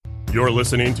You're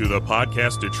listening to the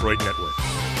Podcast Detroit Network.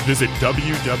 Visit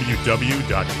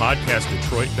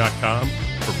www.podcastdetroit.com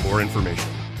for more information.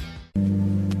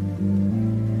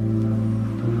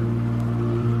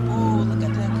 Oh, look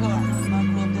at that car. My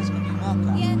club, that's gonna be my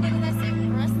car. Yeah, nigga, that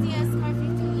same rusty ass car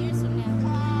 15 years from now.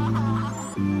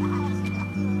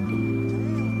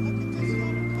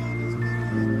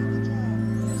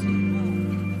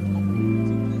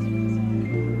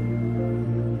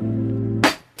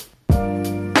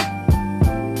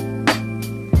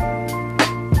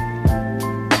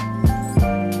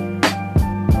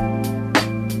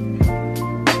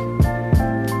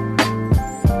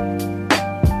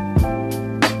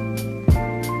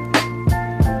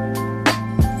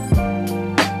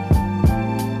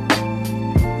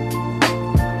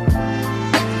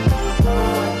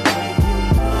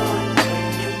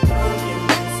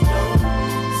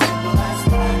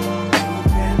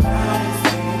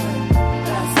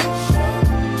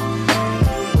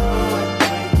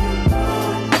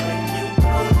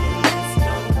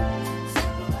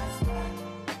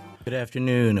 Good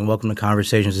afternoon and welcome to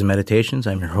Conversations and Meditations.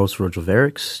 I'm your host, Virgil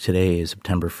Verix. Today is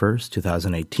September 1st,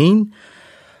 2018.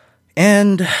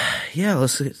 And yeah,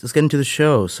 let's get into the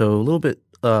show. So a little bit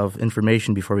of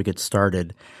information before we get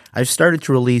started. I've started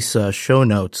to release show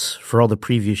notes for all the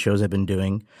previous shows I've been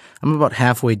doing. I'm about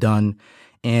halfway done.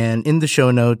 And in the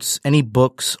show notes, any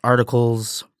books,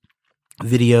 articles,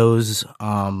 videos,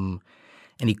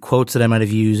 any quotes that I might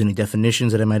have used, any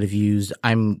definitions that I might have used,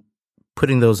 I'm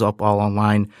putting those up all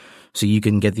online so you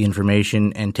can get the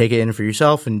information and take it in for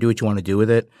yourself and do what you want to do with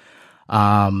it.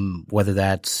 Whether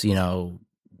that's,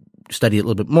 study it a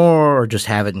little bit more or just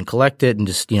have it and collect it and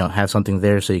just, have something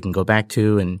there so you can go back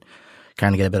to and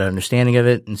kind of get a better understanding of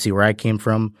it and see where I came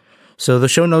from. So the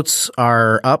show notes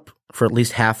are up for at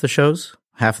least half the shows,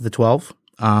 half of the 12.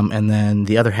 And then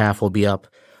the other half will be up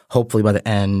hopefully by the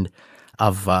end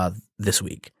of this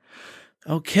week.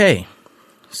 Okay.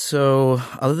 So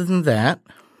other than that,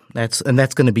 that's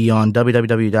going to be on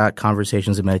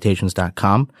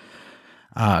www.conversationsandmeditations.com.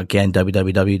 Again,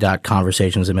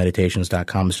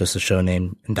 www.conversationsandmeditations.com is just the show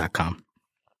name and .com.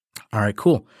 All right,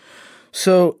 cool.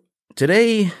 So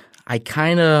today I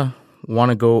kind of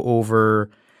want to go over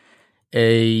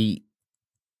an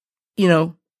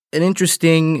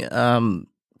interesting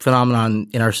phenomenon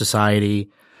in our society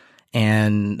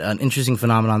and an interesting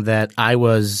phenomenon that I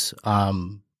was a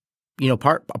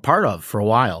part of for a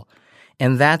while.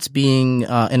 And that's being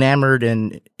enamored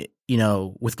and,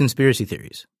 with conspiracy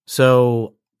theories.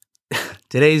 So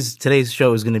today's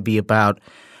show is going to be about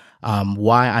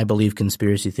why I believe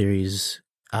conspiracy theories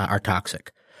are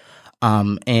toxic,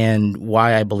 and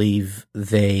why I believe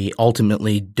they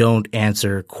ultimately don't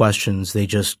answer questions. They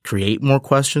just create more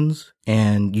questions,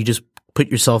 and you just put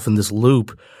yourself in this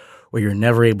loop where you're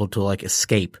never able to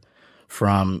escape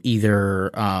from either,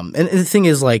 and the thing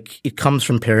is, it comes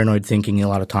from paranoid thinking a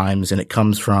lot of times, and it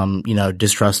comes from,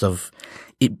 distrust of,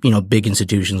 big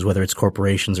institutions, whether it's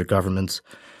corporations or governments.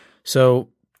 So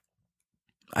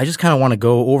I just kind of want to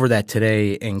go over that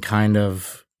today and kind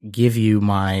of give you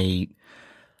my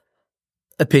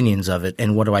opinions of it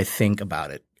and what do I think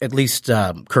about it, at least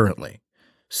currently.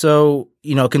 So,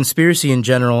 conspiracy in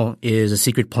general is a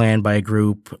secret plan by a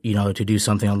group, to do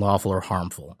something unlawful or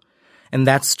harmful. And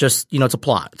that's just, it's a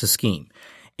plot, it's a scheme.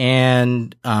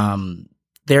 And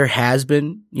there has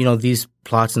been, these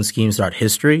plots and schemes throughout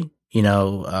history, it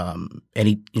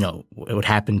would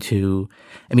happen to,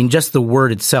 just the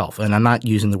word itself. And I'm not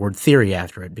using the word theory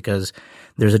after it because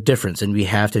there's a difference. And we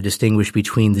have to distinguish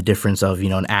between the difference of,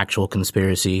 an actual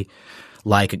conspiracy,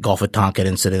 like a Gulf of Tonkin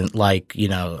incident, like,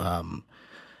 the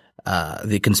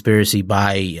conspiracy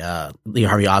by Lee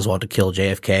Harvey Oswald to kill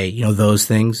JFK, those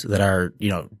things that are,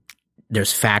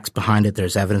 there's facts behind it,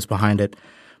 there's evidence behind it.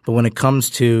 But when it comes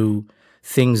to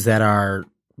things that are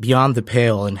beyond the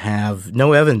pale and have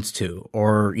no evidence to,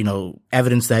 or,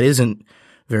 evidence that isn't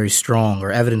very strong,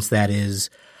 or evidence that is,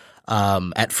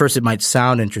 at first it might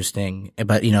sound interesting,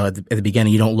 but, at the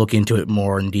beginning you don't look into it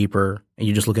more and deeper, and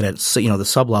you just look at it, the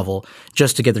sub-level,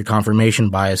 just to get their confirmation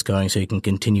bias going so you can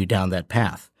continue down that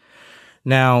path.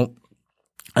 Now,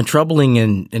 a troubling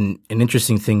and an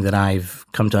interesting thing that I've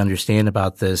come to understand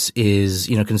about this is,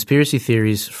 conspiracy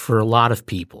theories for a lot of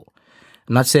people.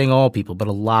 I'm not saying all people, but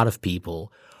a lot of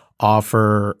people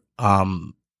offer,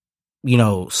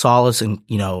 solace and,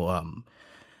 a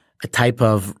type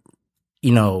of,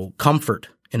 comfort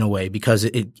in a way because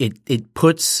it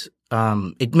puts,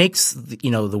 it makes,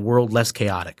 the world less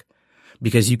chaotic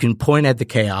because you can point at the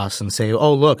chaos and say,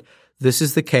 oh, look, this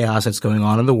is the chaos that's going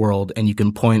on in the world, and you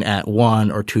can point at one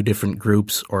or two different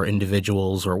groups or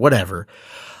individuals or whatever,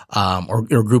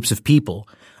 or groups of people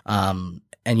and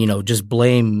just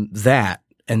blame that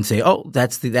and say, oh,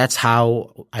 that's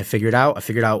how I figured out. I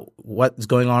figured out what's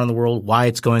going on in the world, why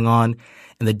it's going on,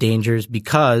 and the dangers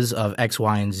because of X,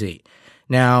 Y, and Z.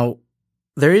 Now,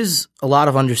 there is a lot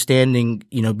of understanding,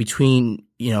 between,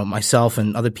 myself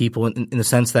and other people in the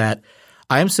sense that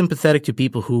I am sympathetic to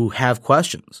people who have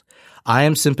questions. I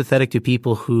am sympathetic to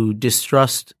people who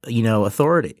distrust,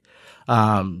 authority.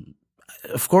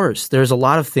 Of course, there's a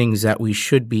lot of things that we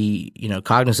should be,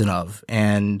 cognizant of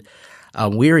and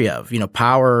weary of.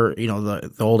 Power,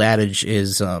 the old adage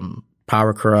is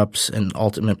power corrupts and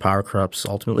ultimate power corrupts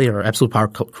ultimately, or absolute power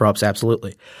corrupts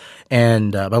absolutely,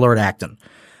 and by Lord Acton.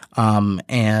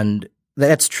 And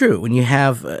that's true. When you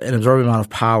have an absorbent amount of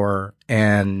power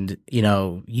and,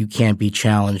 you can't be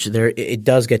challenged, it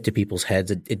does get to people's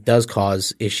heads. It does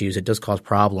cause issues. It does cause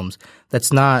problems.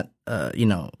 That's not,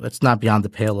 that's not beyond the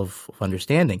pale of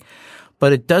understanding.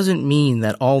 But it doesn't mean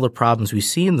that all the problems we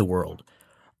see in the world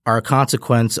are a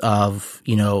consequence of,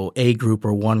 a group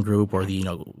or one group, or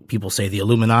people say the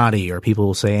Illuminati, or people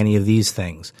will say any of these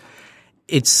things.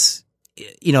 It's,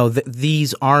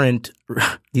 these aren't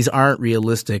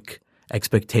realistic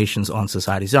expectations on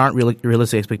society. These aren't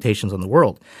realistic expectations on the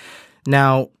world.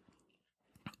 Now,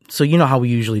 so how we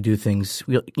usually do things.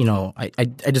 I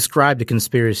described a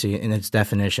conspiracy in its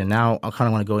definition. Now I kind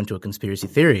of want to go into a conspiracy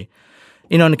theory.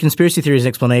 And a conspiracy theory is an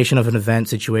explanation of an event,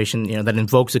 situation, that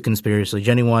invokes a conspiracy,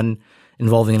 anyone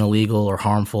involving an illegal or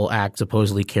harmful act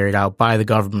supposedly carried out by the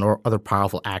government or other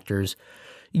powerful actors.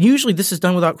 Usually this is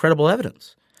done without credible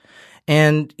evidence.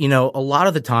 And, a lot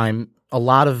of the time, a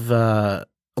lot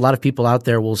of people out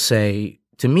there will say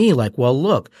to me, like, well,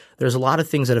 look, there's a lot of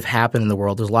things that have happened in the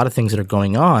world. There's a lot of things that are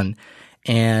going on.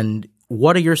 And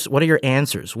what are your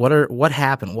answers? What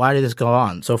happened? Why did this go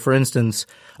on? So, for instance,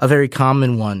 a very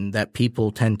common one that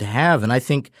people tend to have, and I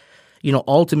think,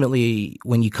 ultimately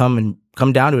when you come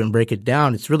down to it and break it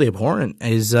down, it's really abhorrent,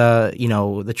 is, the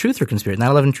truther conspiracy,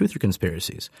 9/11 truther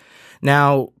conspiracies.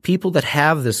 Now, people that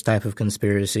have this type of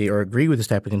conspiracy or agree with this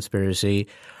type of conspiracy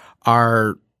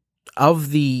are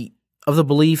of the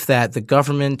belief that the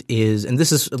government is, and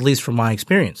this is at least from my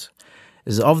experience,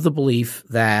 is of the belief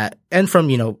that, and from,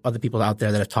 other people out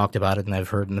there that have talked about it and I've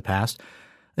heard in the past,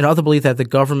 and of the belief that the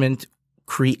government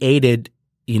created,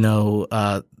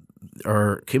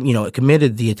 or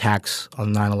committed the attacks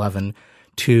on 9/11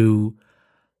 to,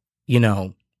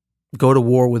 go to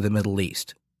war with the Middle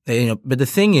East. But the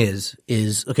thing is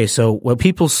okay, so what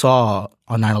people saw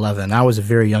on 9/11, I was a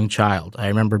very young child. I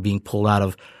remember being pulled out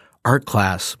of art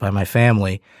class by my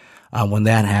family when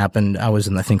that happened. I was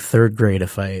in, I think, third grade,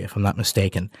 if I'm not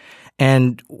mistaken.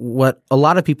 And what a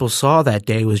lot of people saw that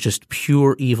day was just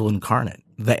pure evil incarnate.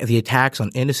 The attacks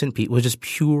on innocent people was just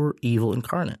pure evil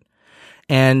incarnate.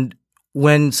 And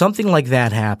when something like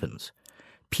that happens,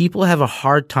 people have a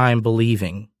hard time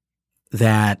believing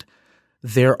that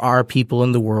there are people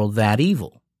in the world that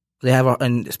evil. They have,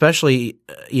 and especially,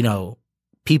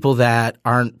 people that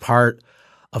aren't part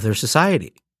of their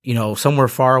society, somewhere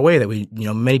far away that we,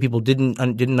 many people didn't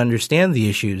understand the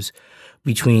issues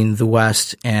between the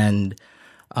West and,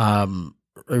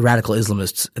 radical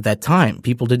Islamists at that time.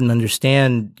 People didn't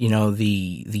understand,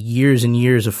 the years and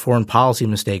years of foreign policy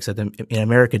mistakes that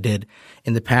America did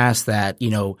in the past that,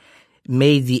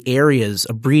 made the areas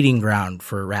a breeding ground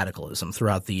for radicalism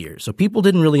throughout the years. So people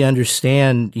didn't really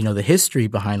understand, the history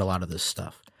behind a lot of this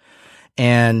stuff.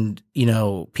 And,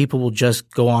 people will just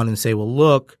go on and say, well,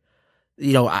 look,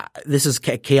 this is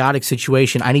a chaotic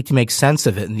situation. I need to make sense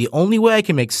of it. And the only way I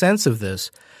can make sense of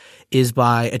this is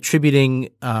by attributing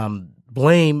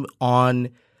blame on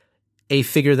a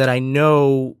figure that I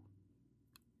know,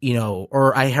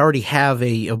 or I already have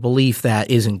a belief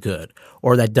that isn't good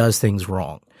or that does things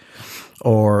wrong,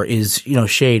 or is,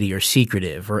 shady or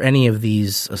secretive, or any of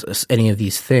these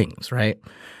things, right?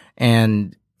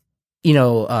 And,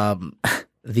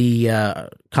 the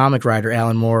comic writer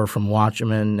Alan Moore from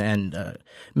Watchmen and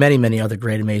many, many other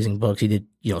great, amazing books. He did,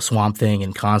 Swamp Thing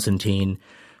and Constantine.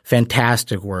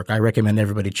 Fantastic work. I recommend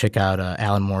everybody check out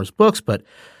Alan Moore's books. But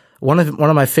one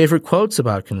of my favorite quotes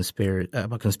about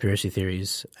conspiracy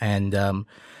theories, and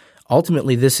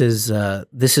ultimately this is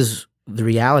the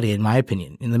reality, in my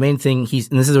opinion. And the main thing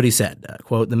and this is what he said,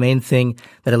 quote, "The main thing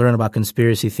that I learned about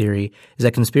conspiracy theory is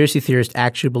that conspiracy theorists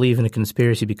actually believe in a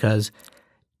conspiracy because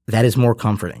that is more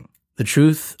comforting. The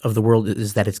truth of the world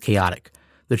is that it's chaotic.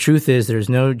 The truth is there is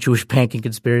no Jewish banking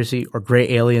conspiracy or gray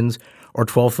aliens or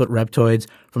 12-foot reptoids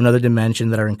from another dimension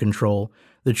that are in control.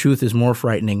 The truth is more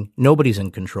frightening. Nobody's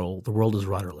in control. The world is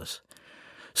rudderless."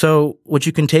 So what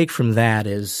you can take from that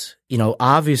is,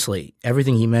 obviously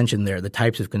everything he mentioned there, the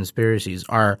types of conspiracies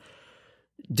are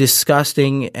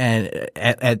disgusting and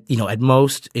at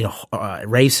most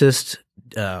racist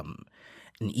and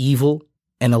evil,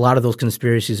 and a lot of those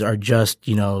conspiracies are just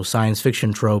science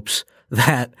fiction tropes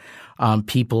that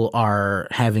people are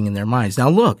having in their minds. Now,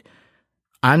 look,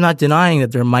 I'm not denying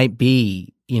that there might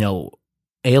be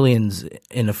aliens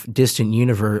in a distant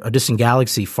universe, a distant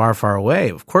galaxy far, far away.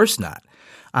 Of course not.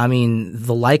 I mean,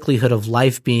 the likelihood of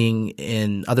life being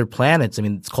in other planets, I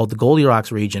mean, it's called the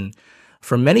Goldilocks region.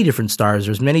 From many different stars,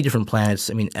 there's many different planets,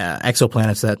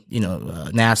 exoplanets that,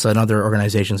 NASA and other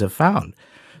organizations have found.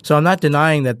 So I'm not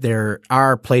denying that there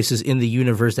are places in the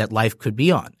universe that life could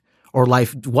be on, or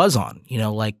life was on,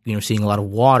 seeing a lot of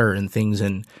water and things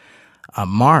in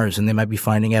Mars, and they might be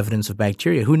finding evidence of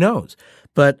bacteria. Who knows?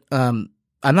 But I'm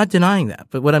not denying that.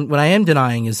 But what I am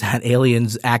denying is that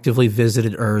aliens actively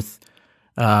visited Earth,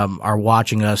 are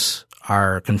watching us,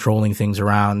 are controlling things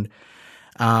around.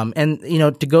 And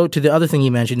to go to the other thing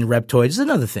you mentioned, reptoids is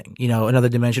another thing, another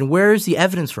dimension. Where is the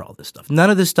evidence for all this stuff? None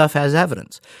of this stuff has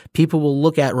evidence. People will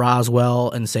look at Roswell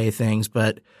and say things,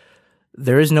 but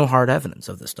there is no hard evidence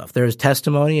of this stuff. There is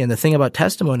testimony, and the thing about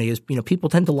testimony is, people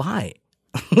tend to lie.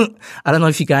 I don't know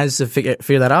if you guys have figured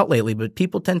that out lately, but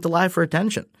people tend to lie for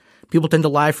attention. People tend to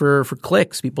lie for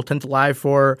clicks. People tend to lie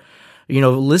for,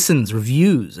 listens,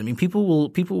 reviews. I mean, people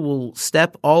will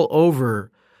step all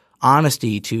over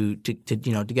honesty to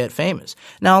get famous.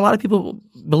 Now, a lot of people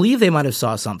believe they might have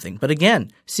saw something, but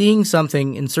again, seeing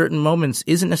something in certain moments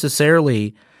isn't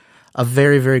necessarily a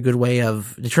very, very good way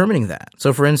of determining that.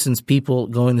 So, for instance, people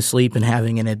going to sleep and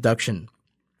having an abduction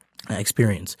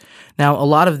experience. Now, a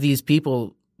lot of these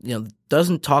people,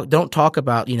 don't talk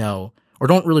about, or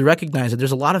don't really recognize that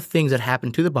there's a lot of things that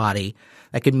happen to the body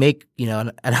that could make,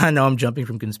 and I know I'm jumping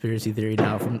from conspiracy theory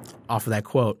now off of that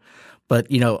quote, but,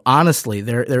 honestly,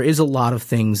 there is a lot of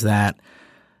things that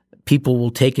people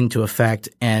will take into effect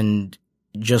and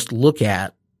just look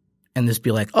at and just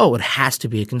be like, oh, it has to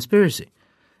be a conspiracy.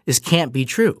 This can't be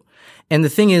true. And the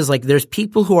thing is, there's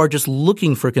people who are just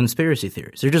looking for conspiracy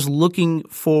theories. They're just looking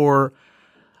for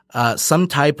some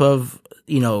type of,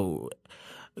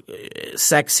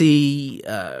 sexy,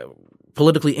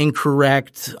 politically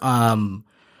incorrect,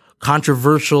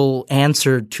 controversial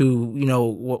answer to,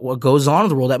 what goes on in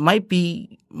the world that might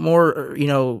be more,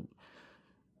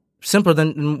 simpler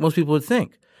than most people would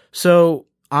think. So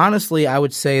honestly, I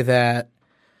would say that,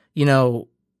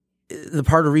 the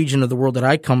part of region of the world that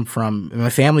I come from, and my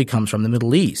family comes from, the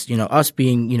Middle East, us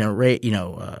being,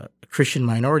 a Christian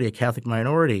minority, a Catholic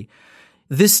minority,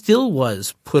 this still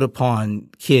was put upon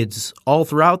kids all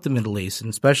throughout the Middle East, and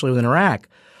especially within Iraq.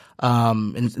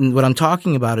 And what I'm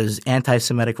talking about is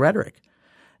anti-Semitic rhetoric.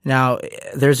 Now,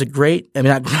 there's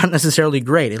not necessarily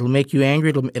great. It'll make you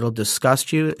angry. It'll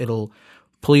disgust you. It'll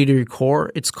pull you to your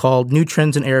core. It's called New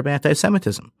Trends in Arab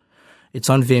Anti-Semitism. It's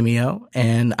on Vimeo,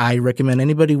 and I recommend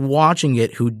anybody watching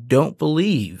it who don't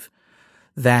believe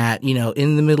that,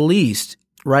 in the Middle East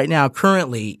right now,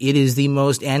 currently, it is the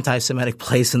most anti-Semitic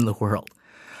place in the world.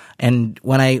 And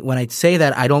when I say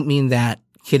that, I don't mean that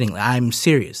kiddingly. I'm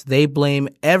serious. They blame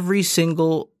every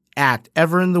single act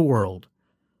ever in the world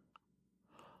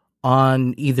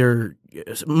on either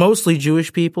mostly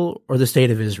Jewish people or the state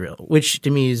of Israel, which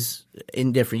to me is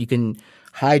indifferent. You can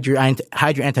hide your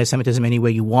anti-Semitism any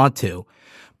way you want to,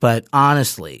 but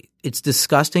honestly, it's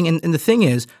disgusting. And the thing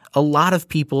is, a lot of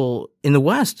people in the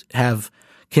West have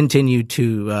continued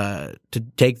to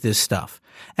take this stuff.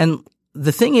 And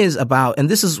the thing is and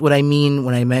this is what I mean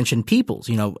when I mention peoples,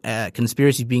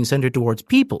 conspiracy being centered towards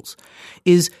peoples,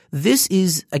 is this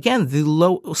is, again,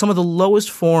 some of the lowest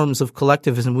forms of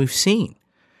collectivism we've seen,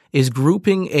 is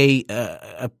grouping a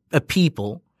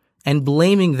people and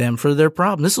blaming them for their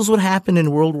problem. This is what happened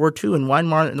in World War II in the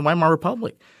Weimar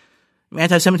Republic.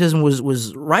 Anti-Semitism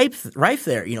was rife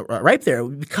there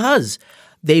because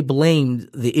they blamed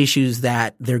the issues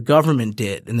that their government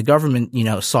did, and the government,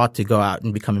 sought to go out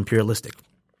and become imperialistic.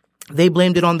 They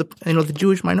blamed it on the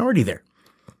Jewish minority there.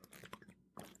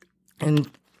 And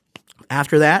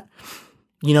after that,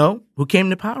 who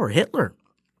came to power? Hitler.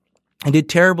 And did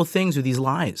terrible things with these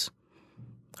lies.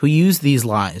 Who used these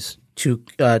lies to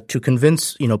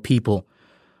convince, people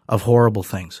of horrible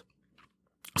things.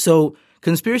 So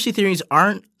conspiracy theories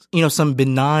aren't, some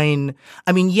benign,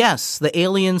 yes, the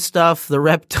alien stuff, the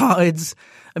reptoids,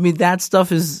 that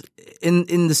stuff is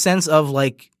in the sense of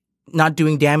not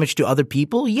doing damage to other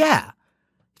people. Yeah,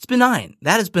 it's benign.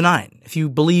 That is benign. If you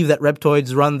believe that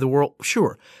reptoids run the world,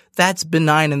 sure, that's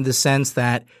benign in the sense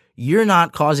that you're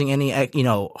not causing any,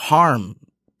 harm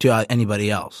to anybody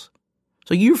else.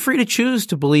 So you're free to choose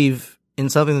to believe in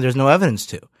something that there's no evidence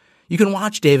to. You can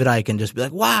watch David Icke and just be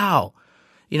like, wow,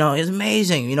 He's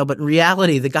amazing, but in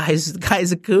reality, the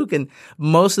guy's a kook, and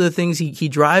most of the things he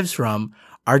drives from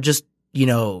are just,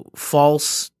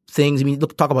 false things. I mean,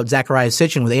 look, talk about Zecharia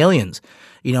Sitchin with aliens,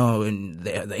 and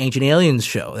the Ancient Aliens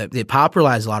show. They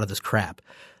popularized a lot of this crap.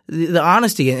 The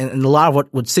honesty and a lot of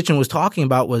what Sitchin was talking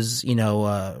about was,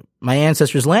 my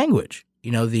ancestors' language.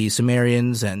 The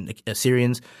Sumerians and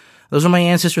Assyrians, those are my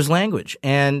ancestors' language.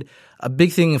 And a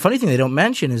funny thing they don't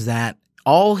mention is that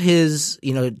all his,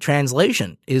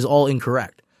 translation is all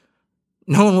incorrect.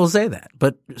 No one will say that.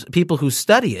 But people who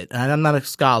study it, and I'm not a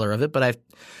scholar of it, but I've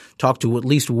talked to at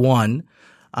least one,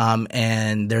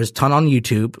 and there's a ton on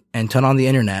YouTube and a ton on the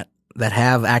internet that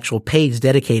have actual pages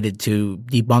dedicated to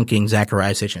debunking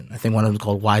Zecharia Sitchin. I think one of them is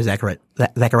called Why Zecharia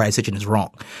Sitchin is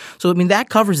Wrong. So, I mean, that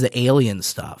covers the alien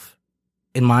stuff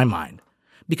in my mind.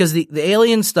 Because the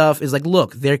alien stuff is like,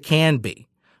 look, there can be.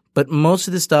 But most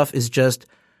of the stuff is just,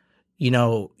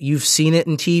 you've seen it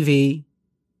in TV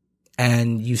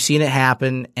and you've seen it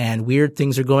happen and weird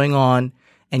things are going on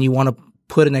and you want to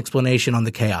put an explanation on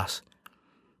the chaos.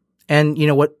 And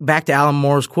back to Alan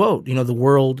Moore's quote, the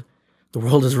world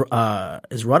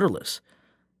is rudderless,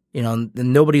 and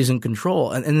nobody's in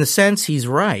control. And in the sense, he's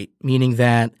right, meaning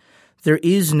that there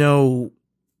is no,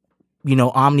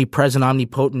 omnipresent,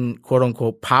 omnipotent, quote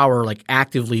unquote, power, like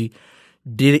actively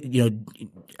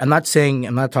I'm not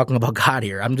talking about God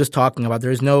here. I'm just talking about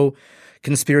there's no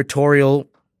conspiratorial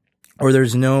or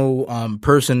there's no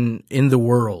person in the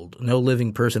world, no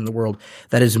living person in the world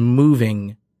that is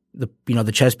moving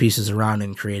the chess pieces around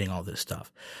and creating all this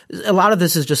stuff. A lot of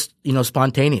this is just,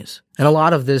 spontaneous. And a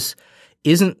lot of this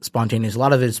isn't spontaneous. A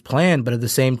lot of it is planned, but at the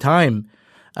same time,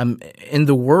 in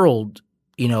the world,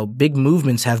 big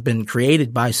movements have been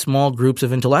created by small groups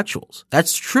of intellectuals.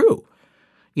 That's true.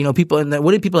 People, and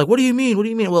what do you mean? What do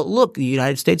you mean? Well, look, the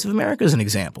United States of America is an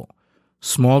example.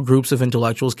 Small groups of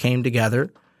intellectuals came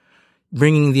together,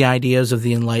 bringing the ideas of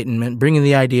the Enlightenment, bringing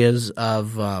the ideas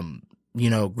of,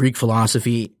 Greek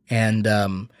philosophy and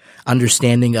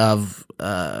understanding of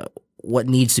what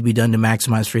needs to be done to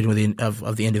maximize freedom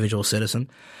of the individual citizen.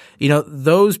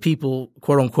 Those people,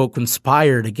 quote unquote,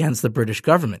 conspired against the British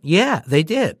government. Yeah, they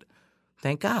did.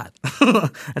 Thank God.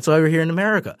 That's why we're here in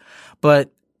America.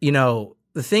 But,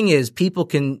 the thing is, people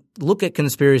can look at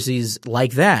conspiracies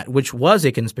like that, which was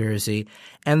a conspiracy,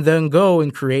 and then go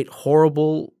and create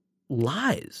horrible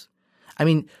lies. I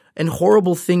mean, and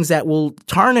horrible things that will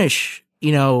tarnish,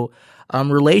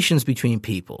 relations between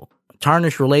people,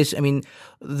 tarnish relations. I mean,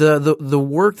 the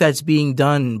work that's being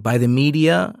done by the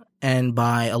media and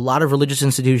by a lot of religious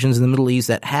institutions in the Middle East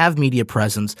that have media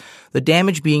presence, the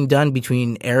damage being done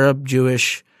between Arab,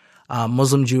 Jewish,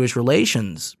 Muslim-Jewish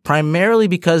relations, primarily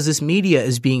because this media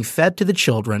is being fed to the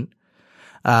children.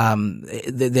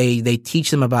 They teach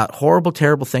them about horrible,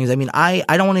 terrible things. I mean, I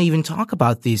don't want to even talk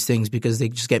about these things because they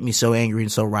just get me so angry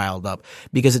and so riled up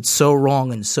because it's so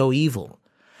wrong and so evil.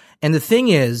 And the thing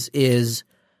is,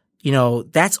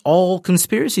 that's all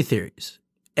conspiracy theories.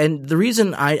 And the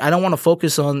reason I don't want to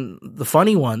focus on the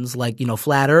funny ones like,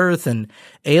 flat earth and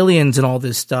aliens and all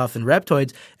this stuff and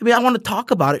reptoids. I mean, I want to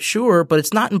talk about it, sure, but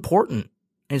it's not important.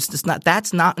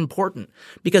 That's not important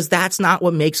because that's not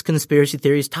what makes conspiracy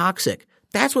theories toxic.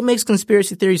 That's what makes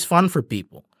conspiracy theories fun for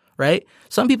people, right?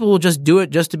 Some people will just do it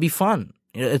just to be fun.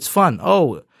 It's fun.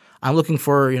 Oh, I'm looking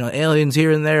for, aliens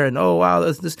here and there and oh, wow,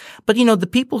 this. But, the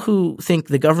people who think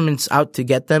the government's out to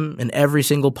get them in every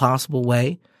single possible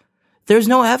way, there's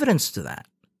no evidence to that.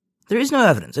 There is no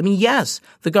evidence. I mean, yes,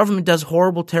 the government does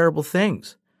horrible, terrible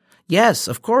things. Yes,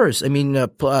 of course. I mean,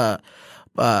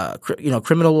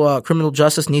 criminal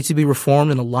justice needs to be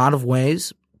reformed in a lot of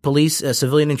ways. Police,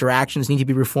 civilian interactions need to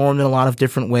be reformed in a lot of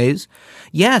different ways.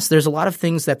 Yes, there's a lot of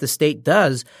things that the state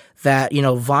does that,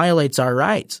 violates our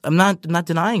rights. I'm not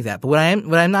denying that. But what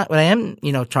I am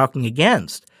talking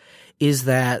against is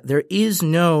that there is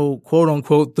no quote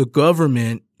unquote the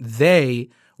government,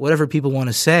 whatever people want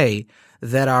to say,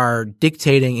 that are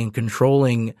dictating and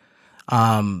controlling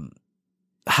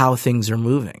how things are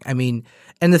moving. I mean,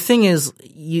 and the thing is,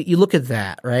 you look at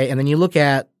that, right? And then you look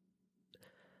at,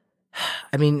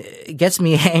 it gets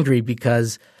me angry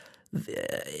because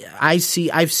I've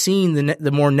seen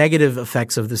the more negative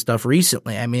effects of this stuff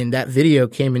recently. I mean, that video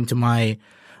came into my,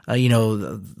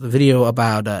 the video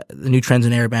about the new trends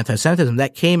in Arab anti-Semitism,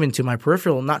 that came into my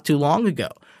peripheral not too long ago.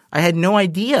 I had no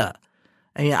idea.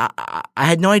 I mean, I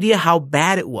had no idea how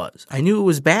bad it was. I knew it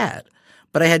was bad,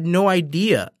 but I had no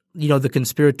idea, the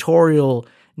conspiratorial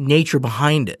nature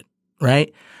behind it,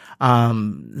 right?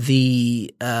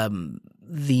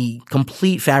 The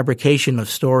complete fabrication of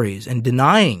stories and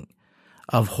denying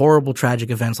of horrible, tragic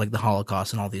events like the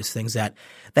Holocaust and all these things that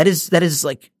is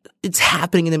like, it's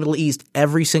happening in the Middle East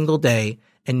every single day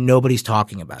and nobody's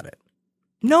talking about it.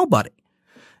 Nobody.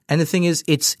 And the thing is,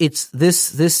 it's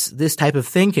this type of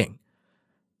thinking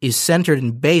is centered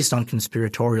and based on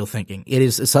conspiratorial thinking. It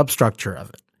is a substructure of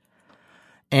it.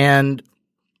 And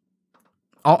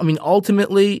I mean,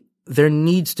 ultimately, there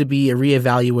needs to be a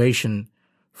reevaluation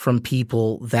from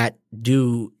people that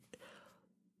do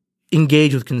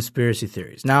engage with conspiracy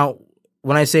theories. Now,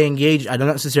 when I say engage, I'm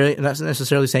not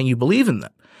necessarily saying you believe in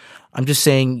them. I'm just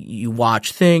saying you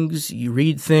watch things, you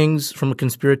read things from a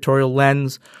conspiratorial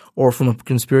lens or from a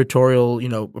conspiratorial,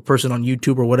 a person on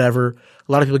YouTube or whatever.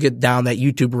 A lot of people get down that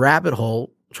YouTube rabbit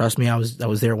hole. Trust me, I was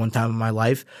there one time in my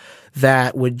life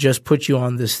that would just put you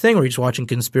on this thing where you're just watching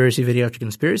conspiracy video after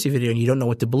conspiracy video and you don't know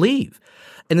what to believe.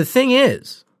 And the thing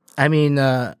is,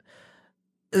 the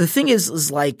thing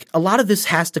is like a lot of this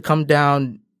has to come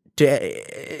down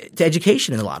to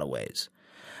education in a lot of ways.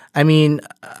 I mean,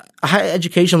 a high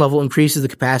education level increases the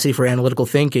capacity for analytical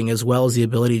thinking as well as the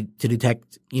ability to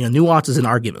detect, nuances in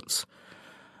arguments.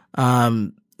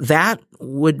 That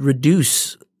would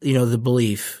reduce, the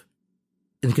belief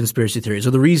in conspiracy theories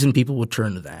or the reason people would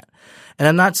turn to that. And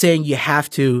I'm not saying you have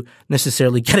to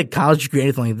necessarily get a college degree or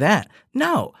anything like that.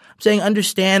 No, I'm saying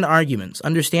understand arguments,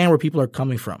 understand where people are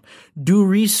coming from. Do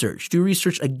research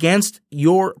against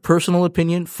your personal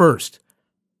opinion first.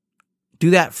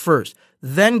 Do that first.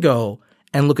 Then go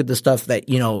and look at the stuff that,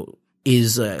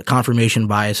 is confirmation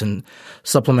bias and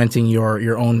supplementing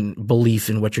your own belief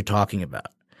in what you're talking about.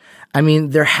 I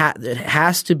mean, it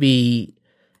has to be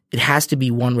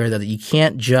one way or the other. You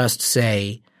can't just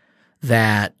say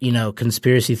that,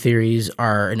 conspiracy theories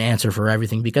are an answer for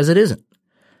everything because it isn't.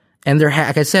 And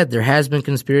like I said, there has been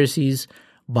conspiracies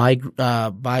by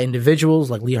individuals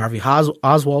like Lee Harvey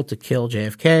Oswald to kill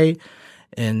JFK.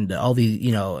 And all the,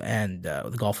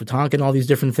 the Gulf of Tonkin, all these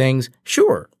different things.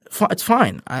 Sure, it's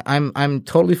fine. I'm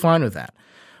totally fine with that.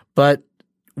 But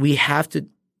we have to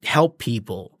help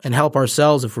people and help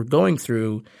ourselves if we're going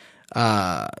through,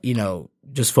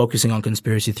 just focusing on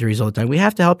conspiracy theories all the time. We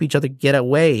have to help each other get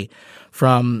away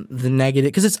from the negative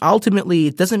because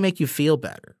it doesn't make you feel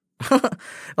better.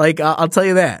 Like, I'll tell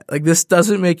you that. Like, this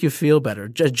doesn't make you feel better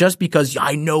just because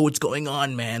I know what's going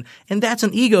on, man. And that's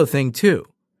an ego thing too.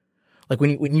 Like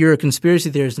when you're a conspiracy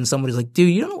theorist and somebody's like,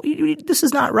 dude, this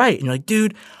is not right. And you're like,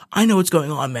 dude, I know what's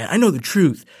going on, man. I know the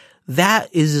truth.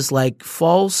 That is this like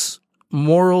false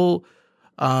moral,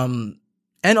 and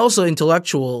also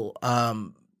intellectual,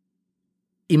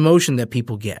 emotion that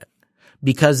people get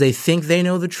because they think they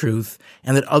know the truth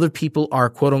and that other people are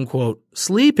quote unquote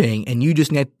sleeping and you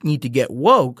just need to get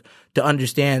woke to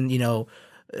understand,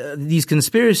 these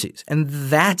conspiracies. And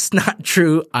that's not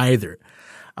true either.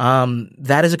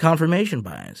 That is a confirmation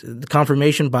bias. The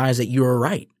confirmation bias that you're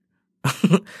right.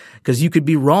 Because you could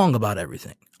be wrong about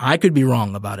everything. I could be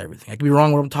wrong about everything. I could be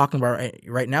wrong what I'm talking about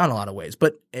right now in a lot of ways.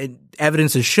 But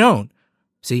evidence has shown,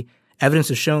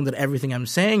 that everything I'm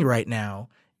saying right now,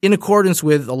 in accordance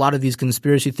with a lot of these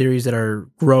conspiracy theories that are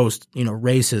gross,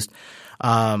 racist,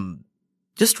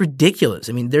 just ridiculous.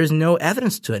 I mean, there's no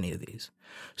evidence to any of these.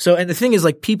 So, and the thing is,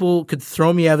 like, people could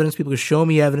throw me evidence, people could show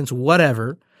me evidence,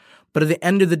 whatever. But at the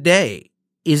end of the day,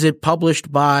 is it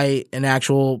published by an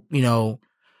actual,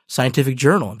 scientific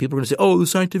journal? And people are going to say, oh, the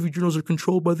scientific journals are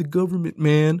controlled by the government,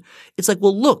 man. It's like,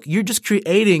 well, look, you're just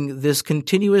creating this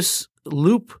continuous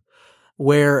loop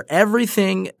where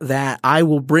everything that I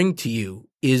will bring to you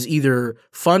is either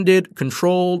funded,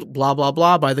 controlled, blah, blah,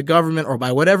 blah, by the government or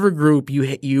by whatever group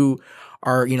you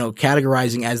are,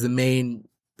 categorizing as the main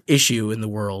issue in the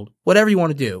world, whatever you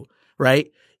want to do, right?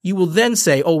 You will then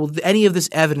say, oh, well, any of this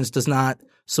evidence does not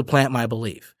supplant my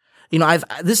belief.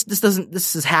 This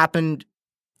has happened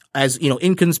as,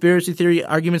 in conspiracy theory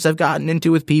arguments I've gotten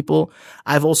into with people.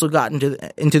 I've also gotten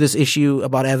into this issue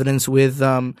about evidence with,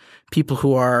 people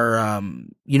who are,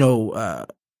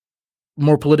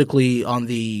 more politically on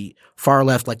the far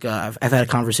left. Like, I've had a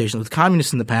conversation with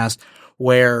communists in the past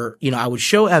where, I would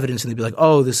show evidence and they'd be like,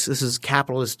 oh, this is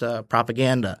capitalist,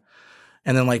 propaganda.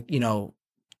 And then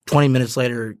 20 minutes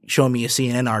later, show me a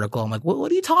CNN article. I'm like,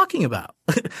 what are you talking about?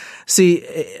 See,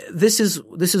 this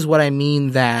is what I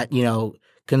mean that,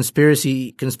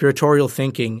 conspiratorial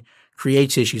thinking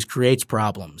creates issues, creates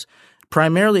problems.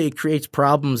 Primarily, it creates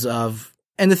problems of,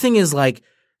 and the thing is, like,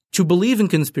 to believe in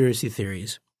conspiracy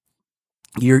theories,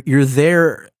 you're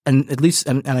there, and at least,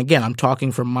 and again, I'm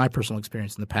talking from my personal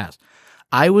experience in the past.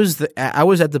 I was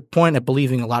at the point of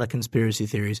believing a lot of conspiracy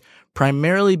theories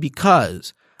primarily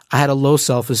because I had a low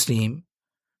self-esteem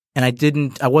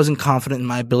and I wasn't confident in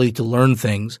my ability to learn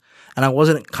things, and I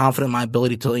wasn't confident in my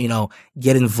ability to,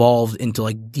 get involved into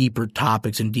like deeper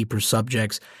topics and deeper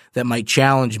subjects that might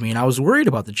challenge me. And I was worried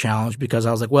about the challenge because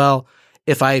I was like, well,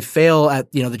 if I fail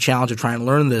at, the challenge of trying to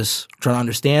learn this, trying to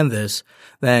understand this,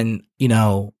 then,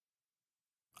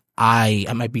 I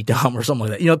might be dumb or something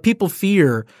like that. People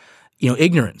fear,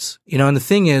 ignorance, and the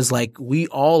thing is, like, we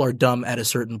all are dumb at a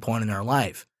certain point in our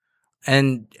life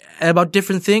and about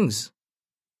different things.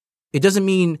 It doesn't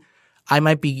mean I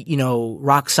might be,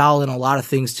 rock solid on a lot of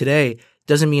things today.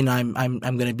 Doesn't mean I'm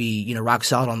going to be, rock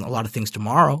solid on a lot of things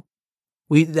tomorrow.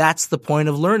 That's the point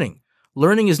of learning.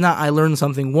 Learning is not I learned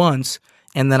something once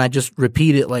and then I just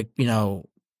repeat it like,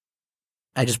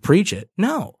 I just preach it.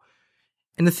 No.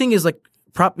 And the thing is, like,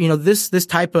 this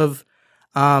type of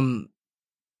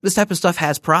stuff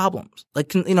has problems.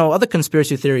 Like, other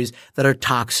conspiracy theories that are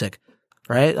toxic,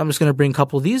 right? I'm just going to bring a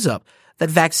couple of these up. That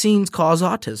vaccines cause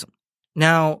autism.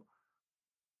 Now,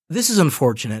 this is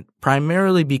unfortunate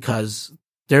primarily because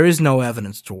there is no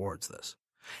evidence towards this.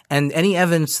 And any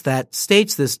evidence that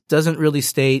states this doesn't really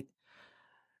state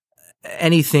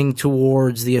anything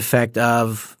towards the effect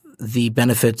of the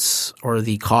benefits or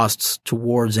the costs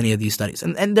towards any of these studies.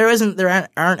 And there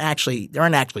aren't actually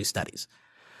studies.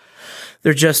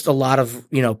 They're just a lot of,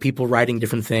 people writing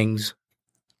different things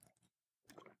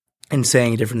and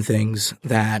saying different things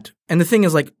and the thing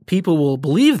is, like, people will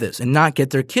believe this and not get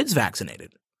their kids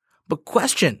vaccinated. But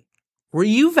question, were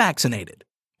you vaccinated?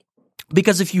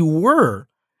 Because if you were,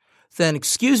 then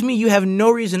excuse me, you have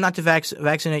no reason not to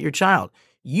vaccinate your child.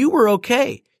 You were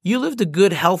okay. You lived a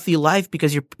good, healthy life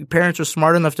because your parents were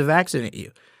smart enough to vaccinate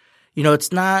you.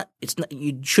 It's not,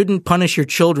 you shouldn't punish your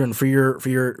children for your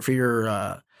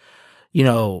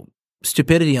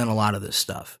stupidity on a lot of this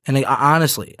stuff. And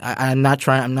honestly, I'm not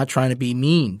trying to be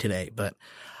mean today, but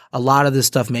a lot of this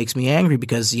stuff makes me angry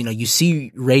because, you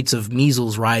see rates of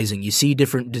measles rising. You see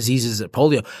different diseases at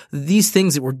polio. These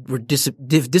things that were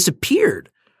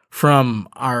disappeared from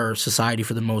our society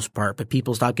for the most part, but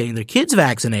people stopped getting their kids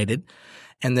vaccinated.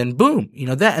 And then boom,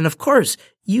 that. And of course,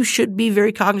 you should be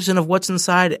very cognizant of what's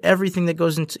inside everything that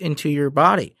goes into your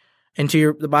body,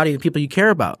 into the body of the people you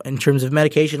care about in terms of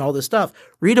medication, all this stuff.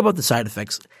 Read about the side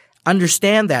effects.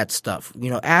 Understand that stuff.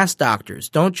 Ask doctors.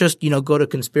 Don't just, go to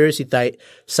conspiracy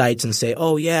sites and say,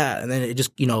 oh yeah. And then it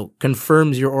just,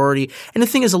 confirms you're already. And the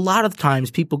thing is, a lot of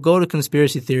times people go to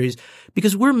conspiracy theories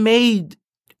because we're made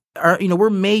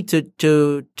to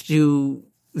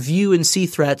view and see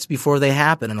threats before they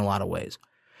happen in a lot of ways.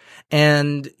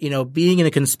 And, being in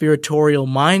a conspiratorial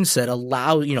mindset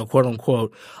quote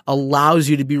unquote, allows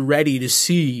you to be ready to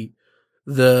see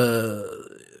the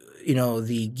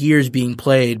gears being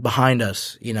played behind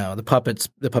us, the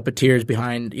puppeteers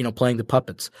behind, playing the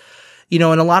puppets. And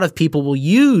a lot of people will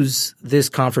use this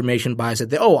confirmation bias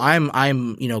that, I'm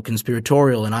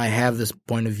conspiratorial and I have this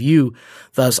point of view.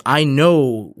 Thus, I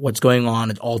know what's going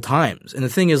on at all times. And the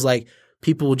thing is, like,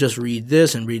 people will just read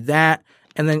this and read that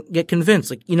and then get convinced.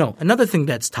 Like, another thing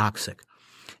that's toxic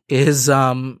is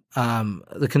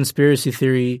the conspiracy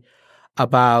theory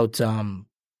about QAnon,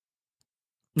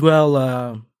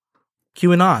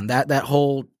 that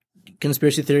whole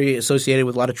conspiracy theory associated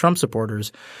with a lot of Trump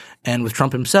supporters and with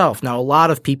Trump himself. Now, a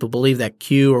lot of people believe that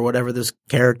Q or whatever this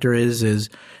character is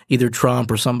either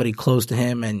Trump or somebody close to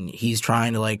him, and he's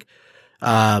trying to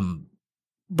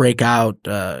break out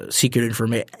secret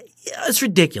information. It's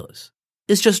ridiculous.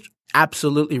 It's just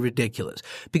absolutely ridiculous.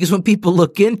 Because when people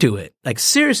look into it, like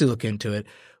seriously look into it,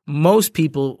 most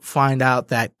people find out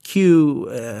that Q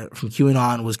from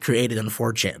QAnon was created on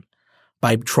 4chan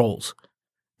by trolls.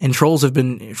 And trolls on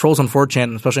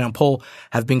 4chan, especially on Poll,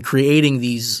 have been creating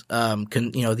these,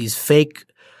 these fake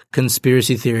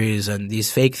conspiracy theories and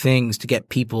these fake things to get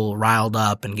people riled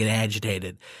up and get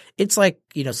agitated. It's like,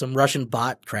 some Russian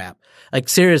bot crap. Like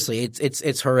seriously,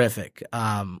 it's horrific.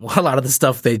 A lot of the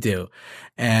stuff they do.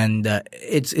 And,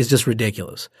 it's just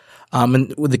ridiculous.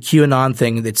 And with the QAnon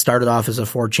thing, it started off as a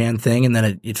 4chan thing, and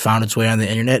then it found its way on the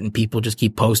internet, and people just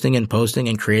keep posting and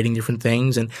creating different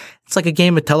things. And it's like a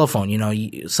game of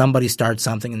telephone. Somebody starts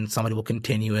something and somebody will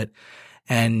continue it.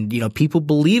 And, people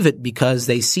believe it because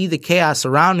they see the chaos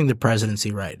surrounding the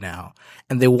presidency right now,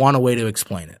 and they want a way to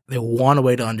explain it. They want a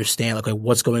way to understand, okay,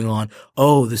 what's going on.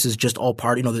 Oh, this is just all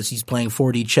part, he's playing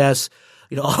 4D chess,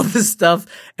 all this stuff.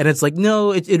 And it's like,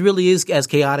 no, it really is as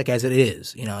chaotic as it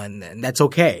is, and that's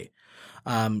okay.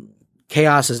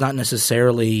 Chaos does not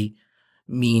necessarily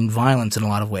mean violence in a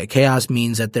lot of ways. Chaos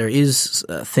means that there is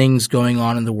things going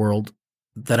on in the world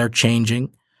that are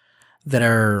changing, that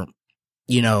are,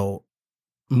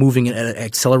 moving at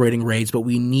accelerating rates, but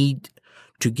we need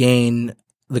to gain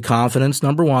the confidence,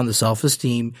 number one, the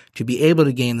self-esteem, to be able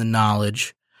to gain the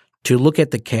knowledge, to look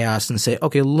at the chaos and say,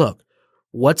 okay, look,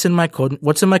 what's in my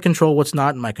control, what's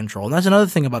not in my control. And that's another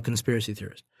thing about conspiracy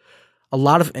theorists.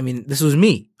 This was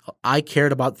me. I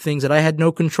cared about things that I had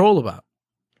no control about.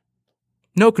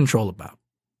 No control about.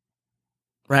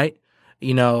 Right?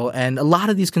 And a lot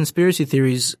of these conspiracy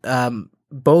theories,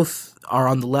 both are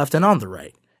on the left and on the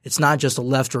right. It's not just a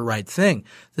left or right thing.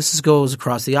 This goes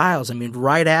across the aisles.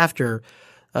 Right after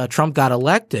Trump got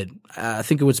elected, I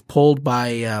think it was polled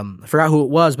by, I forgot who it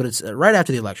was, but it's right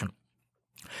after the election.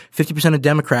 50% of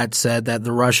Democrats said that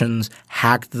the Russians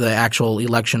hacked the actual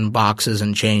election boxes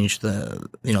and changed the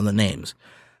names.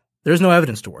 There's no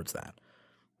evidence towards that.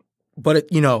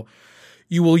 But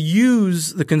you will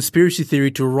use the conspiracy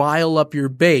theory to rile up your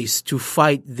base to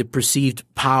fight the perceived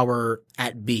power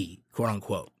at B, quote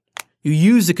unquote. You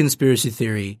use the conspiracy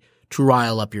theory to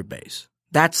rile up your base.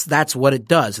 That's what it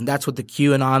does, and that's what the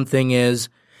QAnon thing is,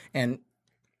 and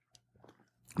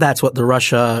that's what the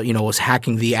Russia, was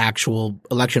hacking the actual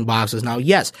election boxes. Now,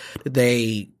 yes, did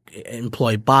they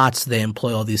employ bots? Did they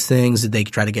employ all these things? Did they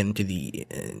try to get into the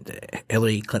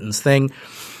Hillary Clinton's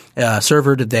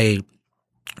server? Did they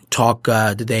talk?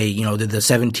 Did the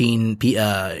 17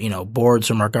 boards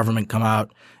from our government come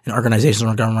out and organizations from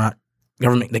our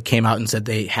government that came out and said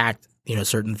they hacked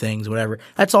certain things, whatever.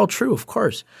 That's all true, of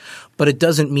course, but it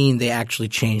doesn't mean they actually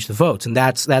changed the votes, and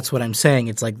that's what I'm saying.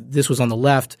 It's like this was on the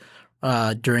left.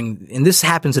 And this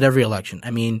happens at every election.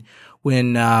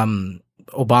 When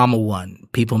Obama won,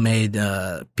 people made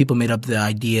up the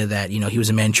idea that he was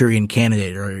a Manchurian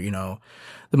candidate, or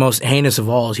the most heinous of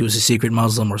all is he was a secret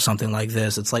Muslim or something like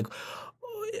this. It's like,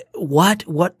 what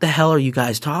the hell are you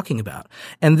guys talking about?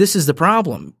 And this is the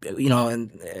problem,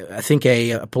 and I think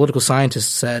a political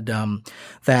scientist said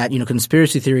that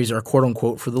conspiracy theories are quote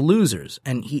unquote for the losers,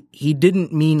 and he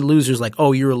didn't mean losers like,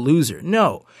 oh, you're a loser.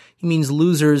 No. He means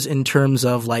losers in terms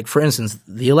of, like, for instance,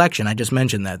 the election. I just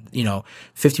mentioned that,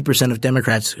 50% of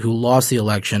Democrats who lost the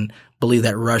election believe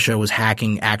that Russia was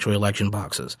hacking actual election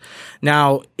boxes.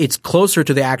 Now, it's closer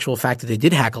to the actual fact that they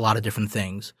did hack a lot of different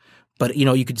things. But,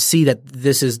 you could see that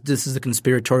this is the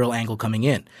conspiratorial angle coming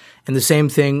in. And the same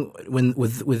thing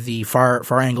with the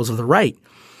far angles of the right.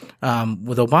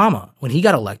 With Obama, when he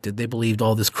got elected, they believed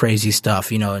all this crazy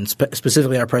stuff, and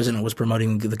specifically our president was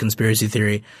promoting the conspiracy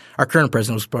theory. Our current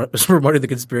president was promoting the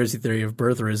conspiracy theory of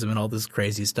birtherism and all this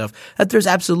crazy stuff that there's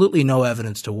absolutely no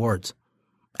evidence towards.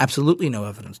 Absolutely no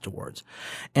evidence towards.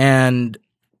 And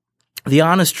the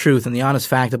honest truth and the honest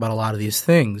fact about a lot of these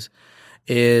things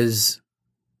is,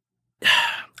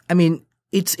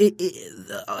 it's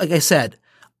like I said,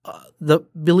 the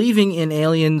believing in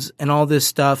aliens and all this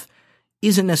stuff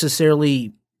isn't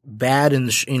necessarily bad in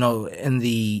the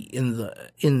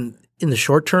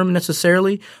short term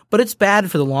necessarily, but it's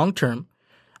bad for the long term.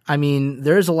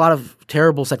 There's a lot of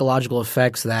terrible psychological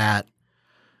effects that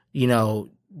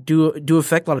do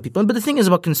affect a lot of people. But the thing is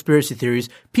about conspiracy theories,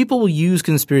 people will use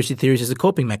conspiracy theories as a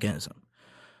coping mechanism.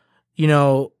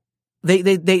 They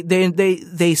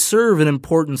serve an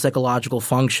important psychological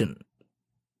function,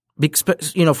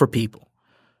 for people.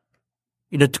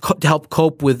 To help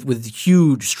cope with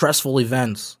huge stressful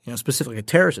events, specifically a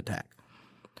terrorist attack.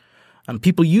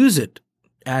 People use it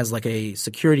as like a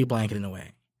security blanket in a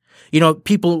way.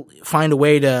 People find a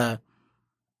way to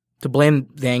blame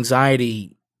the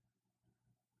anxiety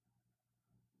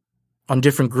on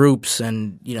different groups,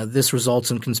 and this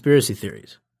results in conspiracy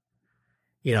theories.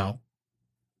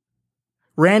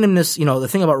 Randomness. The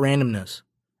thing about randomness,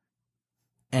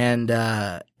 and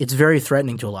it's very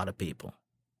threatening to a lot of people.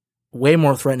 Way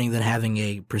more threatening than having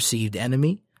a perceived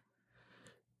enemy,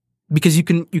 because you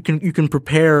can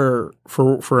prepare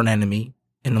for an enemy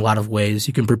in a lot of ways.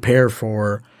 You can prepare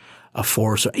for a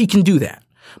force. You can do that,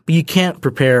 but you can't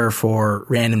prepare for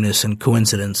randomness and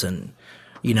coincidence and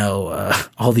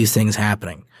all these things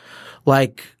happening.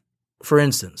 Like, for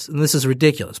instance, and this is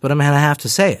ridiculous, but I'm gonna have to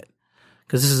say it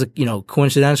because this is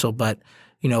coincidental. But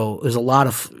there's a lot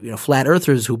of flat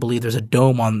earthers who believe there's a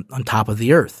dome on top of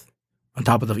the earth. On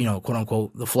top of the, quote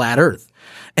unquote, the flat earth.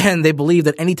 And they believe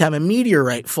that anytime a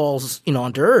meteorite falls,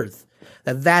 onto earth,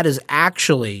 that is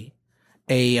actually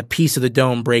a piece of the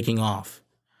dome breaking off.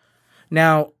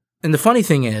 Now, and the funny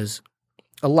thing is,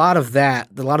 a lot of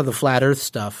the flat earth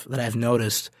stuff that I've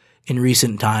noticed in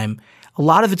recent time, a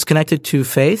lot of it's connected to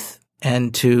faith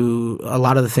and to a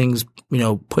lot of the things,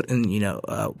 put in,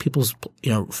 people's,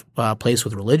 place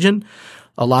with religion.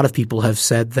 A lot of people have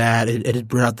said that it had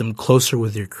brought them closer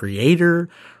with their creator,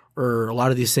 or a lot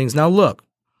of these things. Now, look,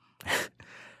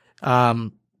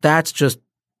 that's just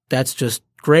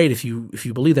great if you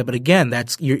believe that. But again,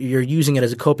 you're using it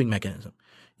as a coping mechanism.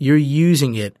 You're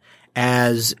using it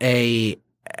as a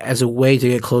way to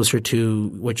get closer to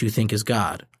what you think is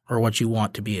God or what you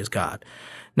want to be as God.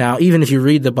 Now, even if you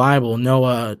read the Bible,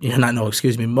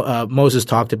 Moses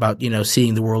talked about,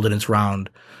 seeing the world in its round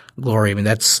glory. I mean,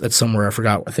 that's somewhere, I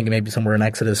forgot. I think it may be somewhere in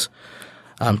Exodus,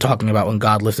 talking about when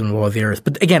God lifted him above the earth.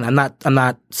 But again, I'm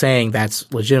not saying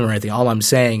that's legitimate or anything. All I'm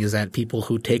saying is that people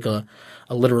who take a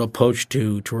literal approach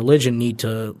to religion need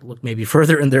to look maybe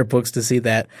further in their books to see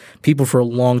that people for a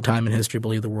long time in history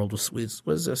believed the world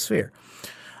was a sphere.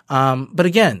 But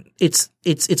again,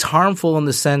 it's harmful in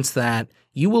the sense that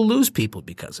you will lose people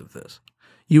because of this.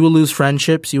 You will lose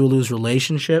friendships. You will lose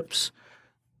relationships.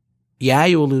 Yeah,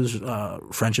 you will lose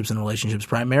friendships and relationships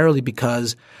primarily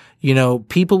because,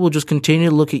 people will just continue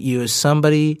to look at you as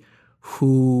somebody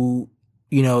who,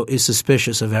 is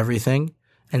suspicious of everything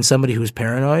and somebody who's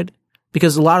paranoid.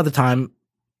 Because a lot of the time,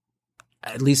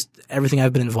 at least everything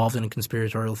I've been involved in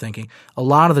conspiratorial thinking, a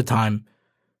lot of the time,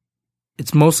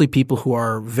 it's mostly people who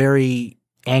are very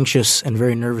anxious and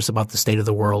very nervous about the state of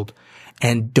the world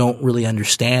and don't really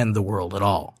understand the world at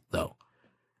all, though.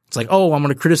 It's like, oh, I'm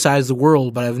going to criticize the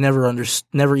world, but I've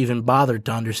never even bothered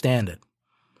to understand it.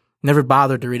 Never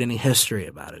bothered to read any history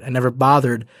about it. I never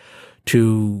bothered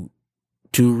to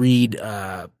read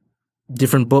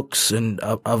different books and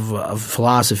of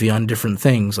philosophy on different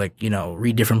things, like,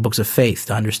 read different books of faith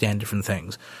to understand different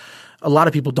things. A lot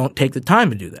of people don't take the time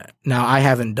to do that. Now, I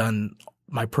haven't done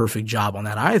my perfect job on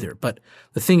that either. But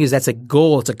the thing is, that's a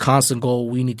goal. It's a constant goal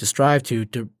we need to strive to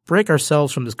break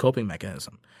ourselves from this coping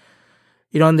mechanism.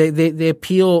 And they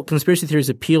appeal, conspiracy theories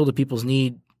appeal to people's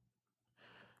need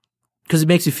because it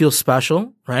makes you feel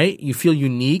special, right? You feel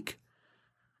unique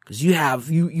because you have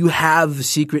the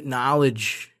secret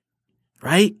knowledge,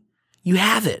 right? You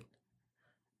have it.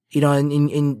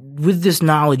 And with this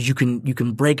knowledge, you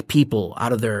can break people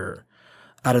out of their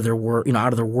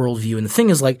worldview. And the thing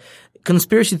is, like,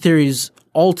 conspiracy theories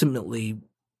ultimately,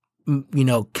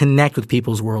 connect with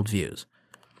people's worldviews.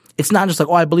 It's not just like,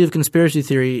 oh, I believe conspiracy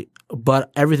theory,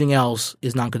 but everything else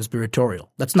is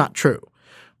non-conspiratorial. That's not true.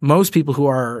 Most people who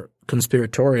are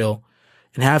conspiratorial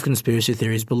and have conspiracy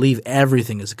theories believe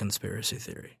everything is a conspiracy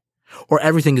theory, or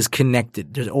everything is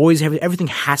connected. Everything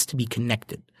has to be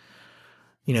connected.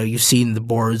 You've seen the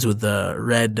boards with the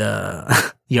red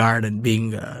yarn and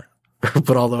being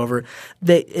put all over.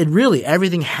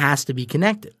 Everything has to be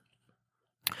connected.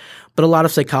 But a lot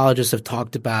of psychologists have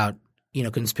talked about,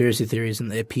 conspiracy theories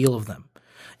and the appeal of them.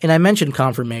 And I mentioned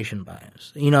confirmation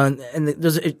bias, and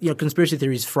there's, conspiracy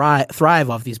theories thrive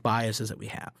off these biases that we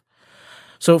have.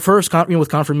 So first, with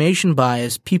confirmation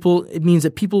bias, it means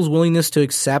that people's willingness to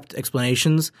accept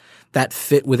explanations that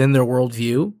fit within their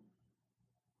worldview,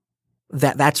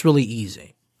 that's really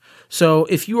easy. So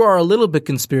if you are a little bit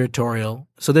conspiratorial,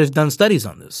 so there's done studies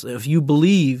on this. If you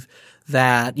believe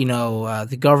that,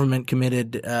 the government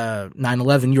committed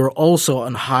 9/11, you're also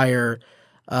on higher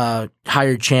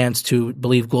chance to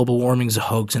believe global warming is a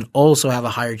hoax, and also have a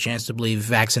higher chance to believe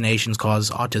vaccinations cause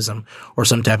autism or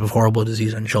some type of horrible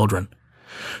disease in children.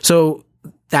 So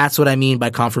that's what I mean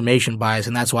by confirmation bias,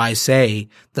 and that's why I say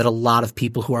that a lot of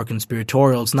people who are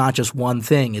conspiratorial, it's not just one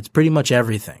thing, it's pretty much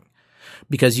everything.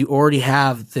 Because you already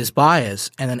have this bias,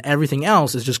 and then everything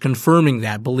else is just confirming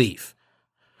that belief.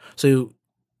 So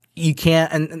you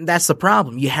can't, and that's the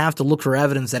problem. You have to look for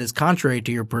evidence that is contrary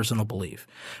to your personal belief.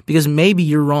 Because maybe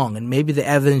you're wrong, and maybe the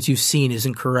evidence you've seen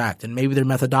isn't correct, and maybe their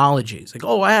methodology is like,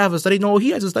 oh, I have a study. No,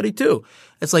 he has a study too.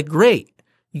 It's like, great.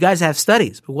 You guys have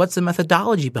studies, but what's the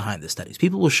methodology behind the studies?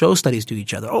 People will show studies to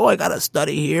each other. Oh, I got a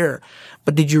study here.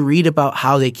 But did you read about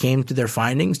how they came to their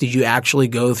findings? Did you actually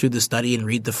go through the study and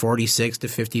read the 46 to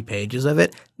 50 pages of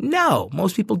it? No,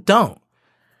 most people don't.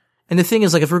 And the thing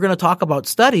is, like, if we're going to talk about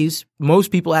studies,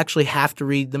 most people actually have to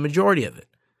read the majority of it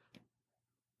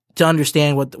to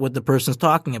understand what the person's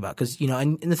talking about. Because,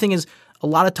 and the thing is, a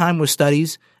lot of time with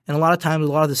studies and a lot of times with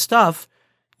a lot of the stuff,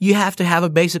 you have to have a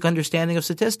basic understanding of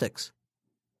statistics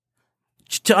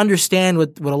to understand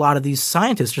what a lot of these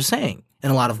scientists are saying in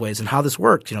a lot of ways and how this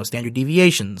works, standard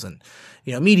deviations and,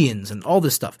 medians and all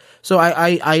this stuff. So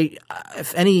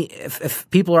if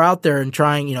people are out there and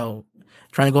trying to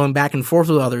go back and forth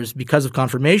with others because of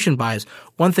confirmation bias,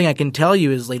 one thing I can tell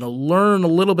you is, learn a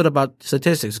little bit about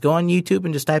statistics. Go on YouTube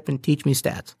and just type in "teach me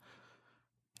stats."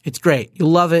 It's great.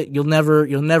 You'll love it. You'll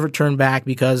never turn back,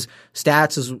 because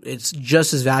stats it's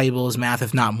just as valuable as math,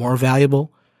 if not more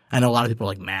valuable. I know a lot of people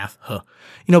are like, math,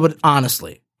 but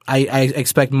honestly, I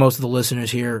expect most of the listeners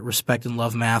here respect and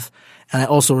love math, and I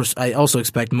also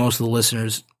expect most of the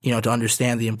listeners, to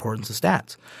understand the importance of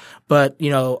stats. But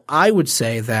I would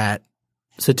say that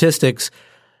statistics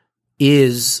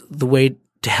is the way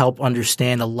to help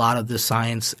understand a lot of the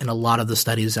science and a lot of the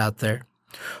studies out there.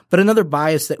 But another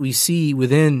bias that we see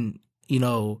within,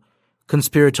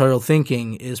 conspiratorial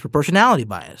thinking is proportionality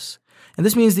bias. And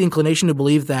this means the inclination to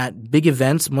believe that big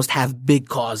events must have big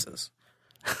causes.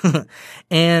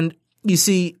 And you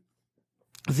see,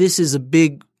 this is a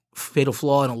big fatal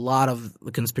flaw in a lot of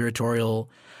the conspiratorial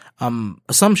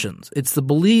assumptions. It's the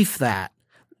belief that,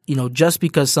 just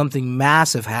because something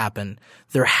massive happened,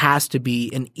 there has to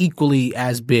be an equally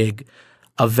as big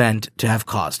event to have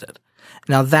caused it.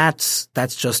 Now that's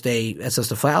just a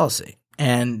fallacy.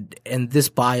 And this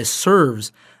bias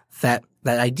serves that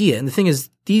idea. And the thing is,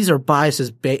 these are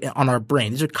biases on our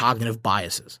brain. These are cognitive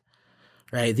biases,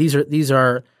 right? These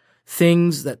are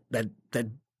things that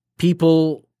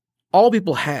all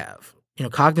people have.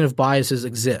 Cognitive biases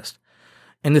exist.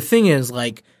 And the thing is,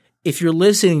 if you're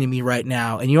listening to me right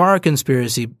now and you are a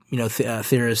conspiracy,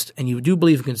 theorist, and you do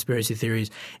believe in conspiracy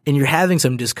theories, and you're having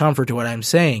some discomfort to what I'm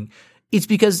saying, it's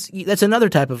because that's another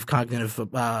type of cognitive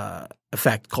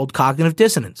effect called cognitive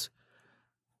dissonance.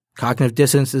 Cognitive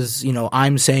dissonance is,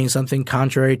 I'm saying something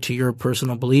contrary to your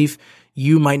personal belief.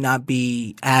 You might not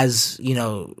be as,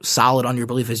 solid on your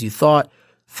belief as you thought.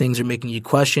 Things are making you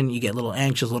question. You get a little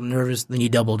anxious, a little nervous, then you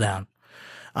double down.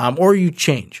 Or you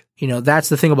change. That's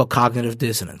the thing about cognitive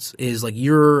dissonance is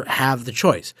you have the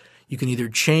choice. You can either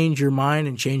change your mind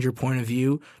and change your point of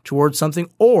view towards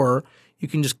something, or you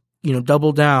can just,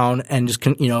 double down and just,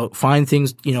 find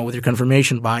things, with your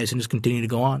confirmation bias and just continue to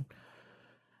go on.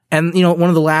 And, one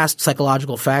of the last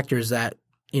psychological factors that,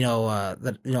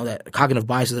 that cognitive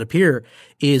biases that appear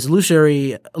is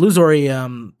illusory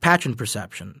pattern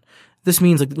perception. This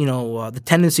means the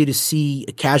tendency to see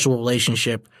a casual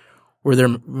relationship where there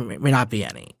may not be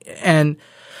any. And,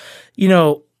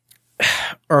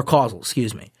 or causal,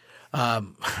 excuse me.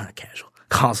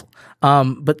 Causal.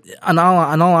 But in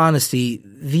all honesty,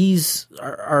 these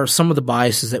are some of the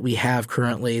biases that we have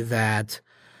currently that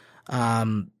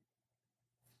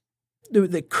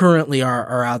currently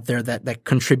are out there that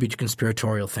contribute to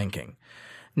conspiratorial thinking.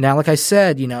 Now, like I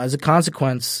said, as a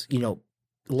consequence, a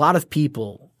lot of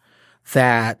people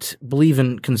that believe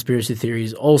in conspiracy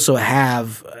theories also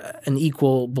have an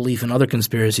equal belief in other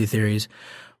conspiracy theories.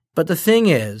 But the thing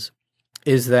is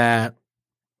that,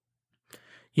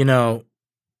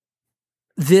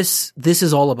 this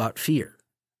is all about fear.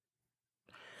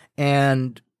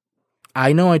 And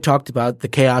I know I talked about the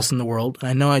chaos in the world. And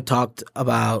I know I talked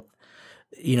about,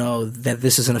 that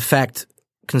this is an effect.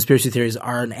 Conspiracy theories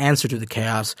are an answer to the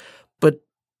chaos. But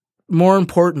more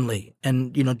importantly,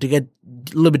 and, to get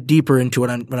a little bit deeper into what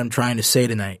I'm trying to say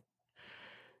tonight.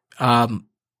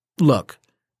 Look,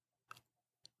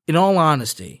 in all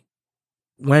honesty,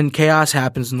 when chaos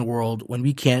happens in the world, when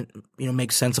we can't,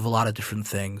 make sense of a lot of different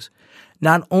things,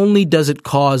 not only does it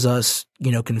cause us,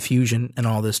 confusion and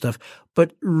all this stuff,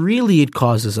 but really it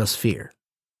causes us fear.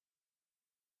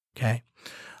 Okay?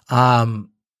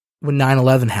 When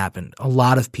 9/11 happened, a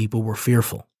lot of people were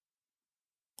fearful.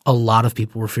 A lot of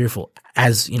people were fearful,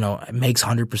 as, it makes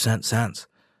 100% sense.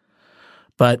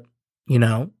 But,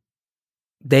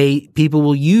 people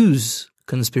will use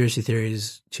conspiracy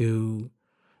theories to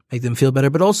make them feel better,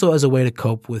 but also as a way to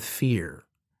cope with fear.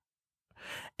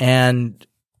 And,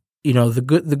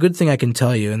 the good thing I can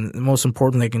tell you, and the most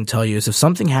important thing I can tell you, is if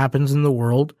something happens in the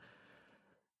world,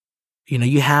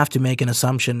 you have to make an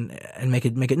assumption and make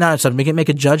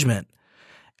a judgment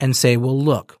and say, well,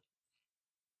 look,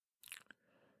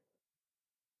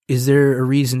 is there a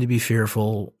reason to be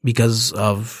fearful because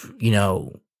of,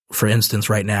 for instance,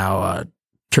 right now,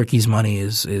 Turkey's money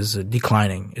is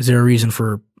declining? Is there a reason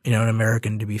for, an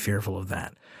American to be fearful of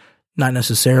that? Not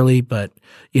necessarily, but,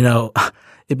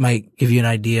 it might give you an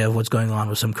idea of what's going on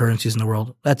with some currencies in the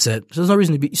world. That's it. So there's no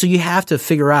reason to be. So you have to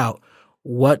figure out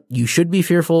what you should be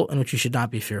fearful and what you should not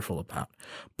be fearful about.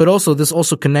 But also, this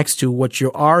also connects to what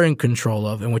you are in control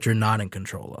of and what you're not in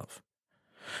control of.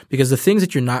 Because the things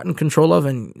that you're not in control of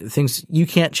and things, you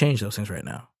can't change those things right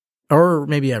now. Or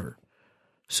maybe ever.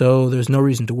 So there's no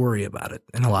reason to worry about it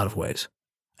in a lot of ways.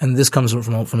 And this comes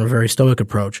from a very Stoic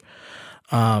approach.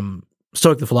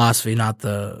 Stoic, the philosophy, not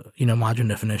the, modern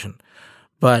definition.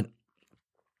 But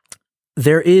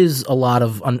there is a lot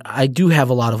of, I do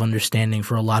have a lot of understanding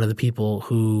for a lot of the people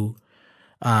who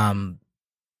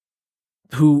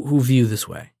view this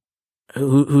way,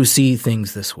 who see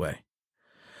things this way.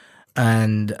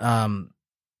 And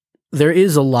there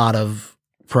is a lot of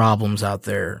problems out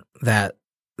there that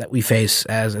we face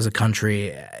as a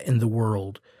country in the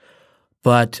world,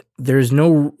 but there's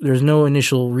no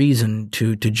initial reason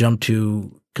to jump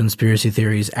to conspiracy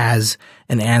theories as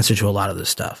an answer to a lot of this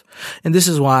stuff. And this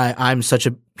is why I'm such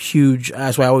a huge,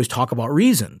 that's why I always talk about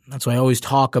reason. That's why I always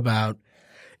talk about,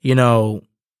 the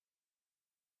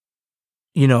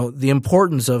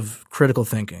importance of critical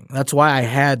thinking. That's why I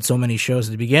had so many shows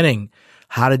at the beginning,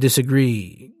 how to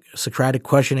disagree, Socratic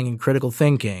questioning and critical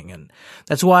thinking. And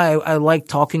that's why I like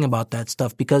talking about that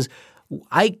stuff, because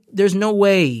there's no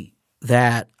way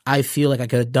that I feel like I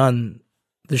could have done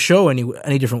the show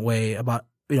any different way about,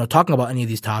 talking about any of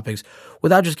these topics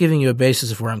without just giving you a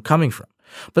basis of where I'm coming from.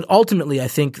 But ultimately, I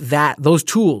think that those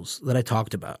tools that I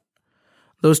talked about,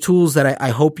 those tools that I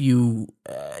hope you,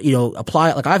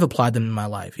 apply, like I've applied them in my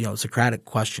life, Socratic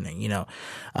questioning,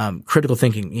 critical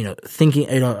thinking,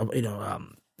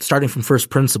 starting from first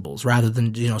principles rather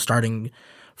than, starting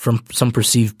from some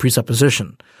perceived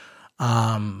presupposition.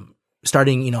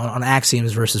 Starting, on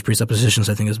axioms versus presuppositions,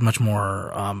 I think is much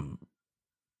more,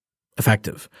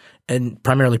 effective, and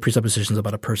primarily presuppositions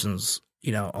about a person's,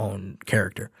 own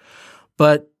character.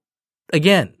 But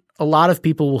again, a lot of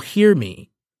people will hear me,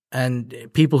 and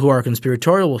people who are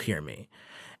conspiratorial will hear me,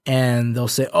 and they'll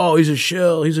say, "Oh, he's a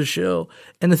shill, he's a shill."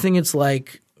 And the thing, it's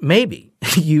like, maybe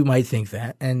you might think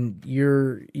that, and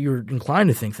you're inclined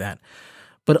to think that,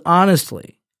 but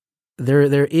honestly,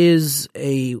 there is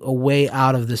a way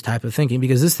out of this type of thinking,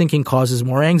 because this thinking causes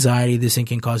more anxiety, this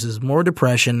thinking causes more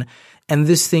depression, and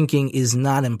this thinking is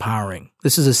not empowering.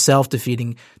 This is a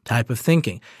self-defeating type of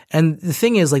thinking. And the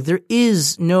thing is, like, there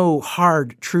is no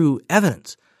hard, true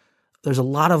evidence. There's a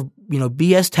lot of,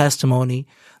 BS testimony.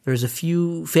 There's a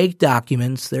few fake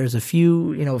documents. There's a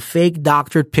few, fake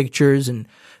doctored pictures and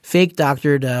fake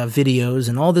doctored videos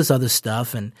and all this other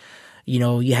stuff. And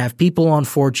you have people on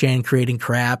 4chan creating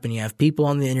crap, and you have people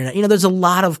on the internet. There's a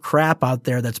lot of crap out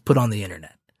there that's put on the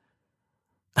internet.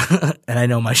 And I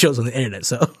know my show's on the internet,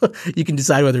 so you can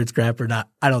decide whether it's crap or not.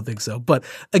 I don't think so. But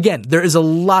again, there is a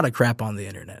lot of crap on the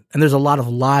internet, and there's a lot of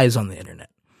lies on the internet.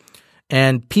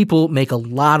 And people make a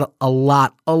lot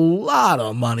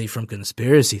of money from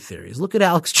conspiracy theories. Look at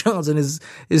Alex Jones and his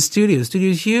studio. His studio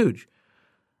is huge.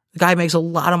 The guy makes a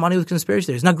lot of money with conspiracy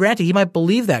theories. Now, granted, he might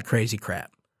believe that crazy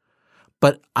crap,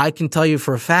 but I can tell you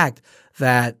for a fact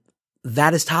that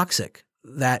that is toxic.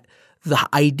 That the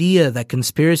idea that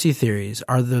conspiracy theories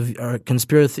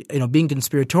being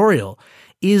conspiratorial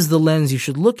is the lens you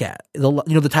should look at,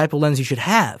 the type of lens you should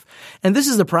have. And this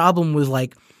is the problem with,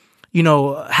 like,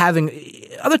 having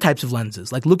other types of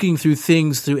lenses, like looking through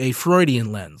things through a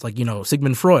Freudian lens, like,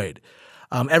 Sigmund Freud.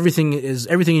 Everything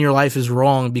in your life is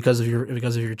wrong because of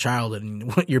your childhood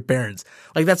and your parents.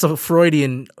 Like, that's a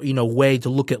Freudian, way to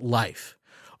look at life.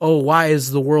 Oh, why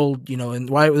is the world, and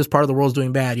why this part of the world is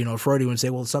doing bad? Freudian would say,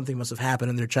 well, something must have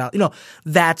happened in their child.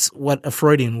 That's what a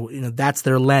Freudian, that's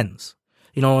their lens.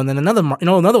 And then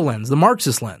another lens, the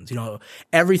Marxist lens.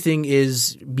 Everything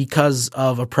is because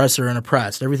of oppressor and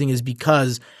oppressed. Everything is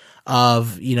because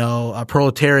of, a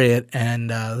proletariat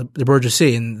and the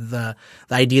bourgeoisie, and the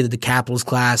idea that the capitalist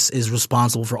class is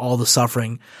responsible for all the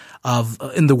suffering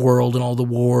in the world and all the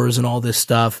wars and all this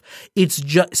stuff. It's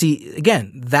just,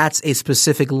 again, that's a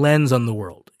specific lens on the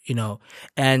world,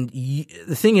 and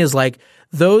the thing is, like,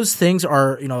 those things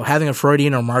are, having a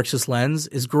Freudian or Marxist lens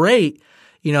is great,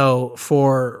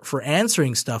 for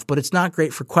answering stuff, but it's not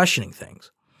great for questioning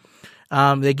things.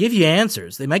 They give you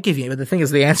answers. They might give you, but the thing is,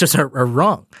 the answers are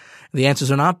wrong. The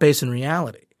answers are not based in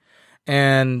reality.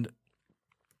 And,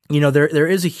 there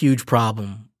is a huge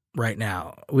problem right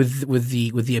now with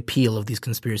the appeal of these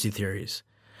conspiracy theories.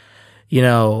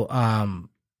 It's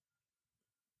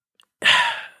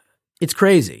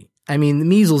crazy. I mean, the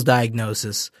measles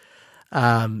diagnosis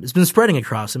has been spreading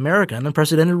across America at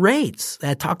unprecedented rates.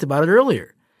 I talked about it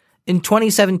earlier. In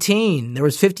 2017, there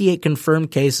was 58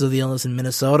 confirmed cases of the illness in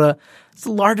Minnesota. It's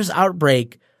the largest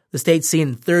outbreak the state's seen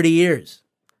in 30 years.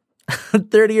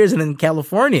 30 years. And in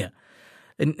California,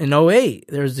 in 2008,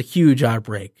 there was a huge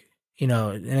outbreak,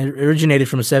 and it originated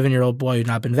from a 7-year-old boy who had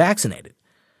not been vaccinated.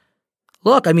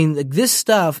 Look, I mean, this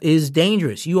stuff is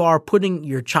dangerous. You are putting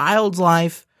your child's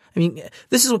life. I mean,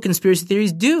 this is what conspiracy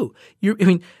theories do.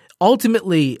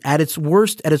 Ultimately, at its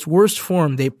worst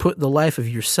form, they put the life of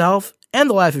yourself and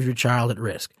the life of your child at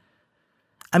risk.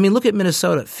 I mean, look at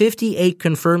Minnesota. 58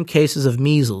 confirmed cases of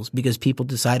measles because people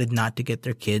decided not to get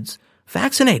their kids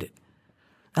vaccinated.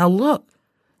 Now look,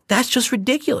 that's just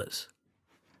ridiculous,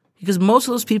 because most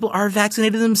of those people are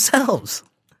vaccinated themselves.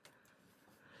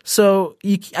 So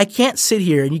I can't sit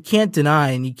here and you can't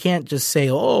deny, and you can't just say,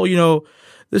 oh,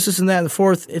 this and that and the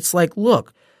fourth. It's like,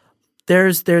 look,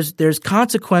 there's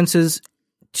consequences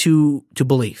to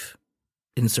belief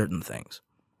in certain things.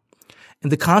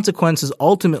 And the consequences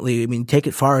ultimately, I mean, take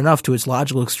it far enough to its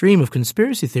logical extreme of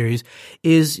conspiracy theories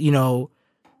is,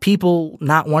 people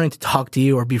not wanting to talk to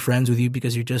you or be friends with you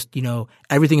because you're just,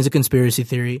 everything is a conspiracy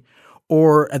theory.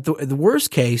 Or at the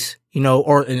worst case,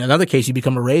 or in another case, you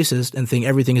become a racist and think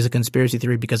everything is a conspiracy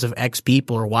theory because of X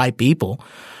people or Y people,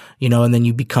 and then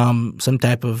you become some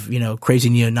type of, crazy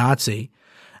neo-Nazi.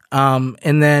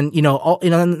 And then,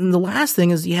 and the last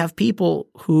thing is you have people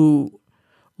who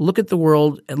look at the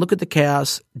world and look at the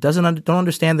chaos, don't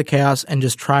understand the chaos, and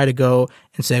just try to go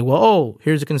and say, well,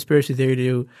 here's a conspiracy theory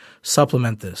to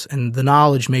supplement this. And the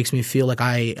knowledge makes me feel like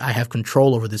I have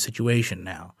control over the situation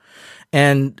now.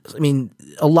 And I mean,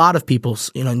 a lot of people,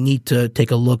 need to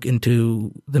take a look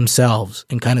into themselves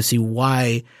and kind of see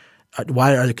why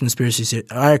are conspiracy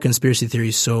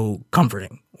theories so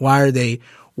comforting?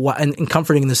 And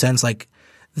comforting in the sense like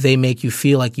they make you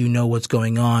feel like you know what's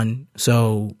going on,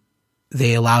 so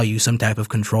they allow you some type of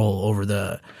control over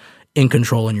the in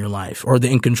control in your life or the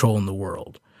in control in the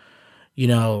world.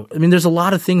 There's a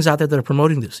lot of things out there that are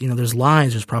promoting this. There's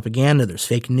lies, there's propaganda, there's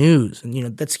fake news.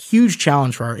 And, that's a huge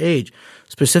challenge for our age,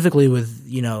 specifically with,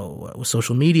 with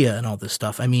social media and all this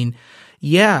stuff. I mean,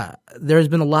 yeah, there's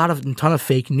been a ton of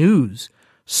fake news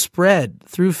spread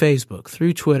through Facebook,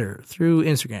 through Twitter, through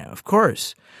Instagram, of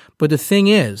course. But the thing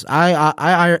is, I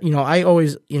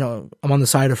always, I'm on the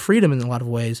side of freedom in a lot of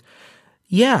ways.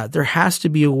 Yeah, there has to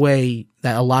be a way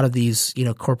that a lot of these,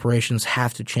 corporations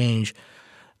have to change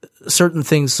certain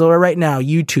things. So right now,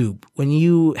 YouTube, when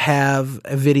you have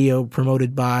a video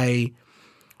promoted by,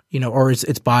 or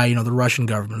it's by, the Russian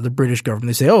government or the British government,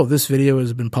 they say, oh, this video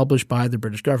has been published by the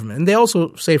British government. And they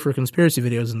also say for conspiracy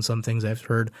videos and some things I've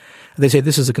heard, they say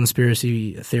this is a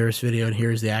conspiracy theorist video and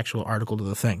here's the actual article to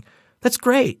the thing. That's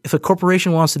great. If a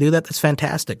corporation wants to do that, that's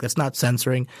fantastic. That's not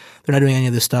censoring. They're not doing any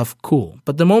of this stuff. Cool.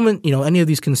 But the moment, any of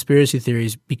these conspiracy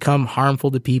theories become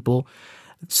harmful to people,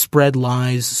 spread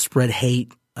lies, spread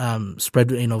hate,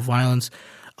 spread, violence,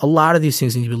 a lot of these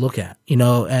things need to be looked at,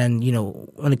 and,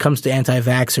 when it comes to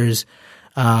anti-vaxxers,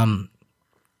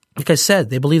 like I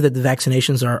said, they believe that the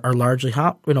vaccinations are largely,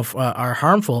 are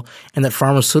harmful, and that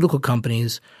pharmaceutical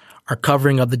companies are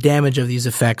covering up the damage of these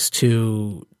effects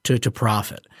to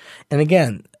profit. And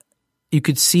again, you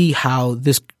could see how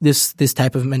this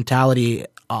type of mentality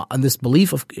and this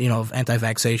belief of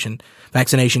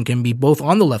vaccination can be both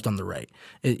on the left and the right.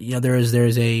 There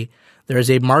is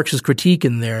a Marxist critique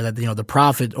in there that the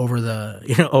profit over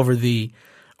the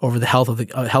health of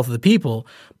the people,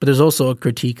 but there's also a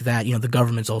critique that the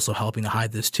government's also helping to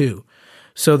hide this too.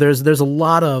 So there's a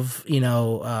lot of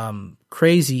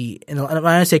crazy, and when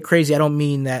I say crazy, I don't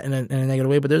mean that in a negative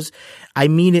way, but I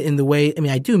mean it in the way. I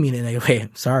mean, I do mean it in a negative way.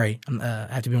 Sorry, I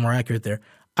have to be more accurate there.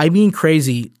 I mean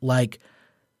crazy like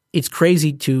it's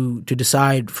crazy to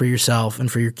decide for yourself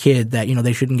and for your kid that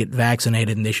they shouldn't get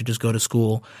vaccinated and they should just go to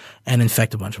school and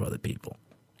infect a bunch of other people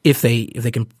if they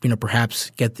can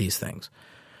perhaps get these things.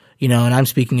 And I'm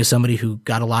speaking as somebody who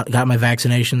got my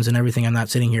vaccinations and everything. I'm not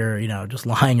sitting here, just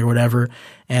lying or whatever.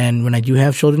 And when I do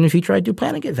have children in the future, I do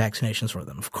plan to get vaccinations for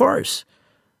them. Of course,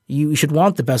 you should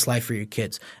want the best life for your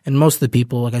kids. And most of the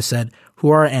people, like I said,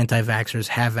 who are anti-vaxxers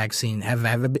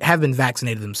have been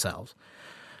vaccinated themselves.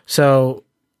 So,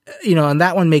 and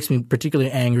that one makes me particularly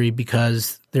angry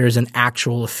because there is an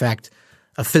actual effect,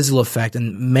 a physical effect,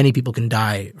 and many people can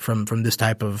die from this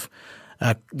type of,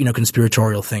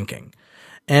 conspiratorial thinking.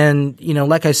 And,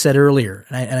 like I said earlier,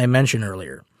 and I mentioned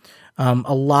earlier,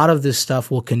 a lot of this stuff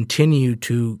will continue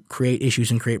to create issues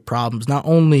and create problems, not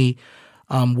only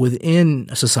within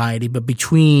a society, but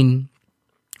between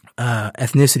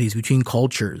ethnicities, between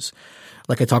cultures.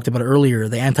 Like I talked about earlier,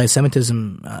 the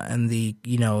anti-Semitism and the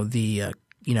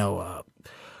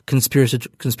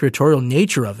conspiratorial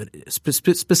nature of it,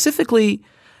 specifically,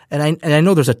 and I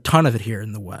know there's a ton of it here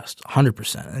in the West,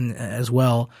 100%, and as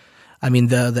well. I mean,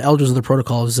 the Elders of the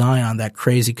Protocol of Zion, that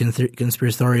crazy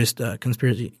conspiracy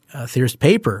theorist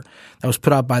paper that was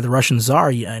put out by the Russian Tsar,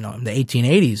 in the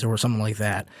 1880s or something like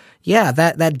that. Yeah,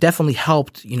 that definitely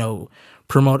helped,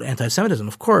 promote anti-Semitism,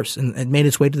 of course, and it made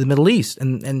its way to the Middle East.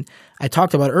 And I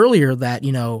talked about earlier that,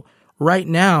 right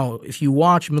now, if you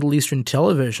watch Middle Eastern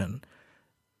television,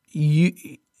 you're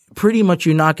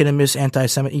not going to miss you're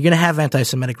going to have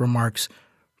anti-Semitic remarks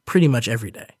pretty much every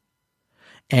day.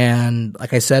 And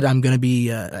like I said, I'm going to be,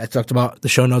 I talked about the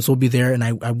show notes will be there, and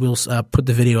I will put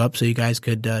the video up so you guys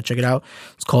could check it out.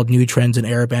 It's called New Trends in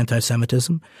Arab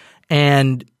Anti-Semitism.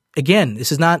 And again,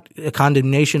 this is not a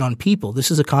condemnation on people.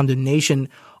 This is a condemnation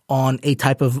on a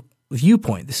type of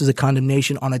viewpoint. This is a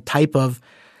condemnation on a type of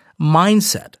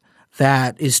mindset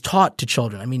that is taught to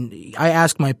children. I mean, I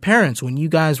asked my parents when you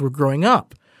guys were growing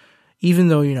up, even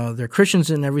though, they're Christians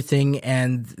and everything,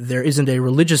 and there isn't a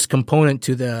religious component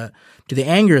to the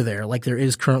anger there like there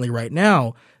is currently right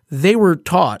now, they were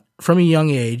taught from a young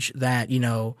age that,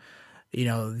 a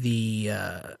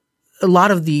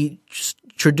lot of the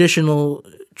traditional,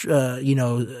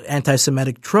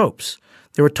 anti-Semitic tropes.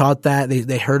 They were taught that.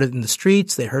 They heard it in the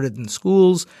streets. They heard it in the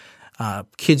schools.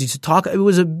 Kids used to talk. It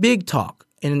was a big talk.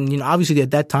 And, obviously at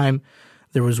that time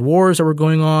there was wars that were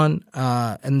going on,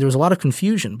 and there was a lot of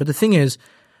confusion. But the thing is,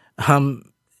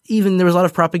 even there was a lot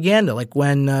of propaganda. Like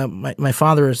when my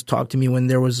father has talked to me when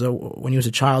he was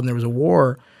a child and there was a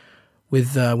war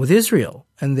with Israel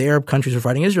and the Arab countries were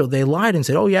fighting Israel, they lied and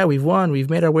said, "Oh yeah, we've won. We've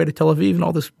made our way to Tel Aviv," and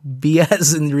all this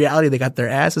BS. In reality, they got their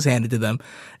asses handed to them,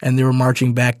 and they were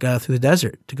marching back through the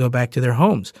desert to go back to their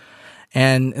homes.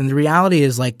 And the reality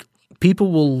is, like,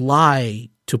 people will lie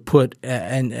to put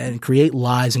and create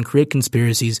lies and create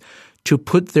conspiracies to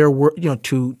put their work,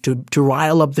 to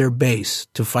rile up their base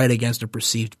to fight against a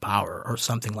perceived power or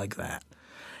something like that.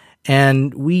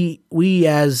 And we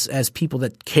as people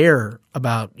that care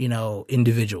about,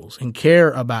 individuals and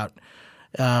care about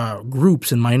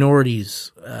groups and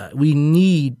minorities, we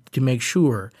need to make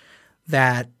sure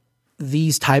that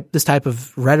this type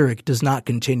of rhetoric does not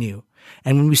continue.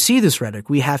 And when we see this rhetoric,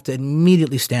 we have to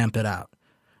immediately stamp it out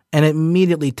and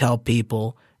immediately tell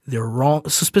people they're wrong.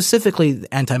 So specifically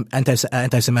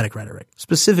anti-Semitic rhetoric,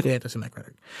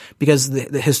 because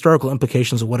the historical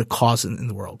implications of what it caused in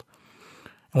the world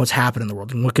and what's happened in the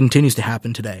world and what continues to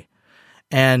happen today.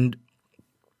 And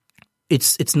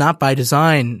it's not by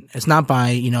design. It's not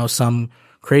by, some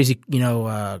crazy,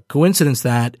 coincidence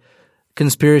that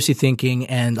conspiracy thinking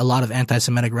and a lot of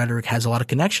anti-Semitic rhetoric has a lot of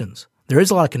connections. There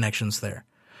is a lot of connections there.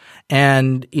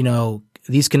 And,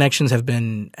 these connections have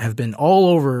been all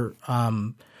over,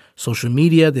 social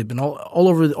media. They've been all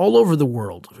over the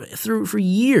world for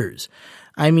years.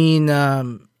 I mean,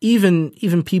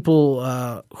 even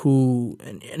people who,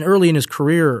 and early in his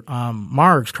career,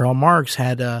 Karl Marx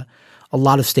had a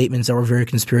lot of statements that were very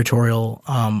conspiratorial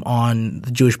on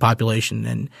the Jewish population.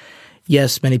 And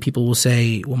yes, many people will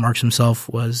say, well, Marx himself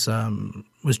was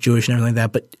Jewish and everything like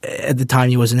that, but at the time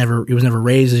he was never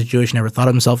raised as Jewish, never thought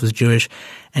of himself as Jewish,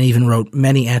 and even wrote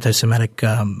many anti-Semitic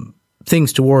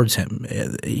things towards him.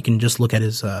 You can just look at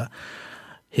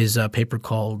his paper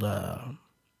called on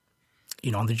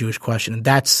the Jewish question, and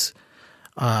that's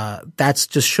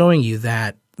just showing you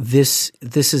that this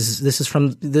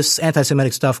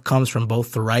anti-Semitic stuff comes from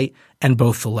both the right and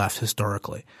both the left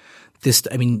historically.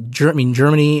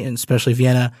 Germany and especially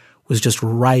Vienna was just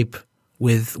ripe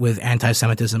with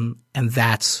anti-Semitism, and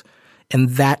that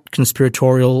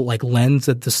conspiratorial lens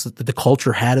that the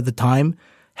culture had at the time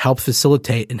helped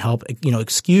facilitate and help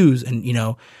excuse and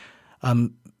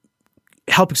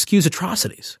help excuse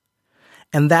atrocities.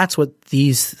 And that's what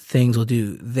these things will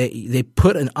do. They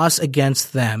put an us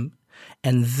against them,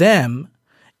 and they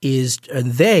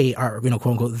are, quote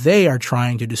unquote, they are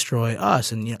trying to destroy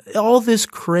us. And all this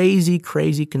crazy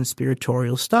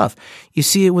conspiratorial stuff. You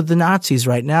see it with the Nazis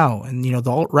right now, and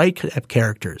the alt-right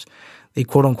characters. They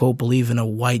quote unquote believe in a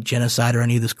white genocide or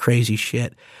any of this crazy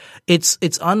shit. It's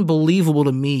unbelievable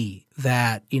to me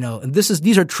that and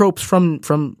these are tropes from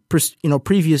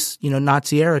previous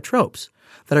Nazi era tropes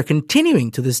that are continuing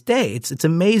to this day. It's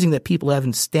amazing that people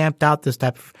haven't stamped out this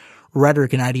type of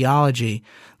rhetoric and ideology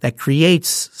that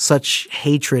creates such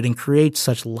hatred and creates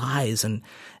such lies, and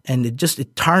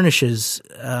it tarnishes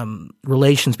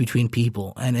relations between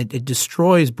people, and it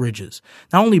destroys bridges.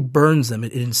 Not only burns them,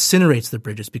 it incinerates the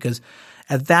bridges, because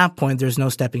at that point there's no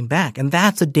stepping back. And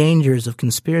that's the dangers of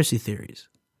conspiracy theories.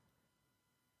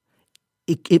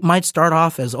 It might start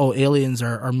off as, aliens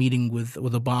are meeting with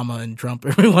Obama and Trump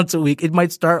every once a week. It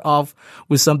might start off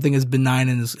with something as benign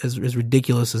and as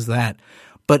ridiculous as that.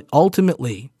 But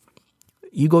ultimately,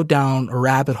 you go down a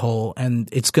rabbit hole, and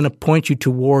it's going to point you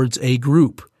towards a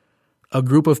group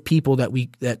of people that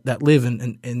live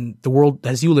in the world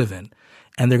as you live in.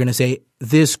 And they're going to say,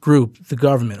 this group, the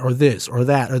government, or this, or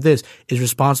that, or this, is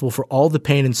responsible for all the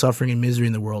pain and suffering and misery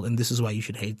in the world, and this is why you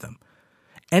should hate them.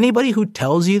 Anybody who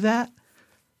tells you that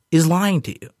is lying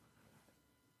to you.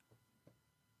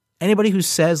 Anybody who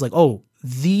says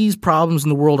these problems in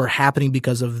the world are happening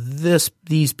because of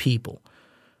these people.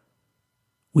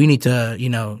 We need to,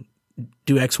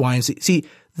 do X, Y, and Z. See,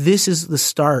 this is the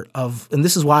start of, and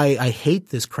this is why I hate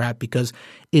this crap, because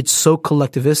it's so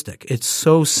collectivistic. It's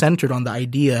so centered on the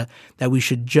idea that we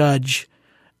should judge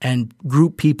and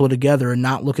group people together and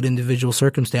not look at individual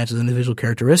circumstances, individual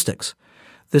characteristics.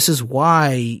 This is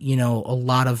why, a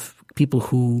lot of people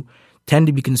who tend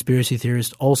to be conspiracy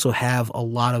theorists also have a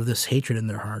lot of this hatred in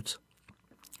their hearts.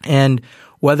 And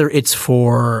whether it's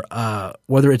for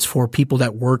people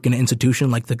that work in an institution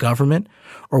like the government,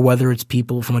 or whether it's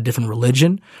people from a different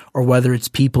religion, or whether it's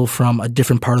people from a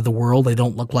different part of the world, they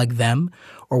don't look like them,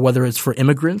 or whether it's for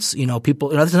immigrants, people,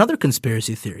 that's another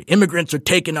conspiracy theory. Immigrants are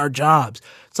taking our jobs.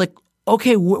 It's like,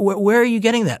 okay, where are you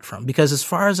getting that from? Because as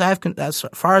far as I'm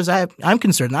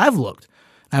concerned, and I've looked,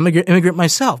 I'm an immigrant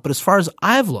myself, but as far as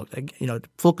I've looked,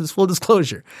 full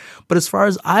disclosure, but as far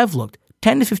as I've looked,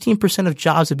 10 to 15% of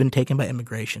jobs have been taken by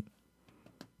immigration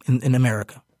in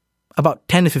America. About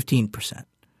 10 to 15%.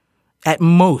 At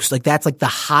most, that's the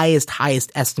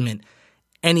highest estimate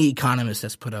any economist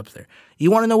has put up there. You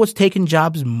want to know what's taken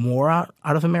jobs more out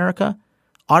of America?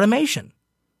 Automation.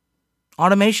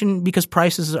 Automation, because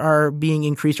prices are being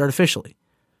increased artificially.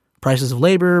 Prices of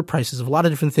labor, prices of a lot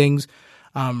of different things.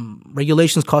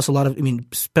 Regulations cost a lot of,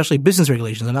 especially business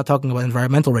regulations. I'm not talking about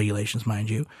environmental regulations, mind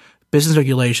you. Business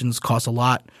regulations cost a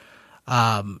lot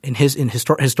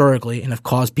historically, and have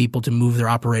caused people to move their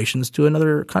operations to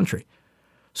another country.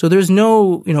 So there's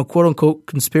no, quote unquote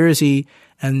conspiracy,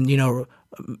 and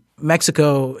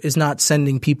Mexico is not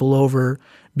sending people over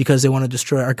because they want to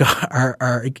destroy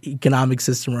our economic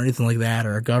system or anything like that,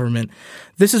 or our government.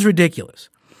 This is ridiculous.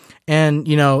 And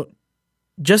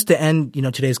just to end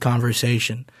today's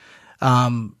conversation,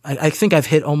 I think I've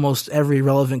hit almost every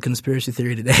relevant conspiracy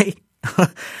theory today.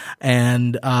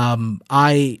 And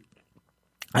I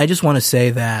just want to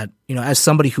say that, as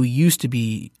somebody who used to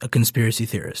be a conspiracy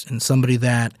theorist, and somebody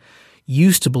that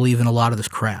used to believe in a lot of this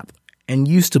crap, and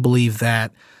used to believe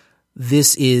that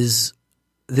this is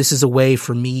a way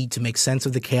for me to make sense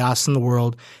of the chaos in the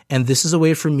world, and this is a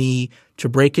way for me to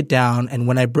break it down. And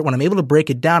when I'm able to break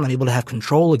it down, I'm able to have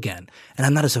control again, and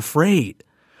I'm not as afraid.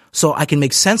 So I can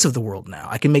make sense of the world now.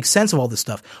 I can make sense of all this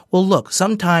stuff. Well, look,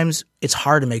 sometimes it's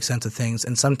hard to make sense of things,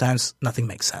 and sometimes nothing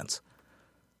makes sense.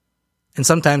 And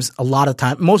sometimes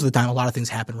most of the time, a lot of things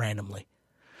happen randomly.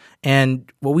 And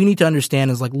what we need to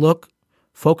understand is look,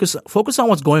 focus on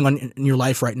what's going on in your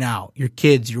life right now. Your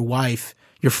kids, your wife,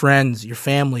 your friends, your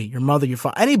family, your mother, your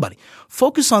father, anybody.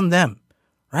 Focus on them,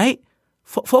 right?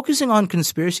 Focusing on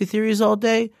conspiracy theories all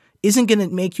day isn't going to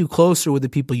make you closer with the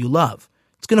people you love.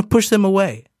 It's going to push them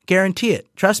away. Guarantee it.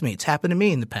 Trust me, it's happened to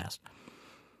me in the past.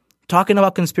 Talking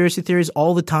about conspiracy theories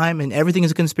all the time and everything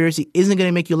is a conspiracy isn't going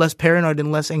to make you less paranoid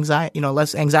and less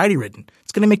anxiety ridden.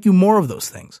 It's going to make you more of those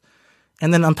things.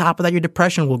 And then on top of that, your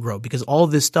depression will grow, because all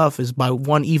of this stuff is by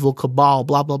one evil cabal,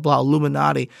 blah, blah, blah,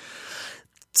 Illuminati.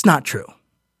 It's not true.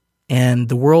 And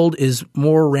the world is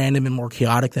more random and more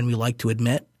chaotic than we like to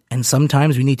admit. And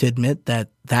sometimes we need to admit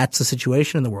that that's the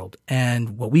situation in the world.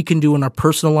 And what we can do in our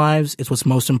personal lives is what's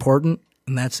most important.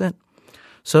 And that's it.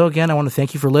 So again, I want to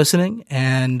thank you for listening,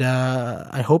 and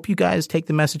I hope you guys take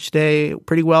the message today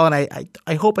pretty well, and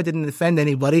I hope I didn't offend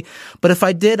anybody, but if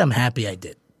I did, I'm happy I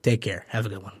did. Take care. Have a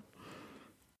good one.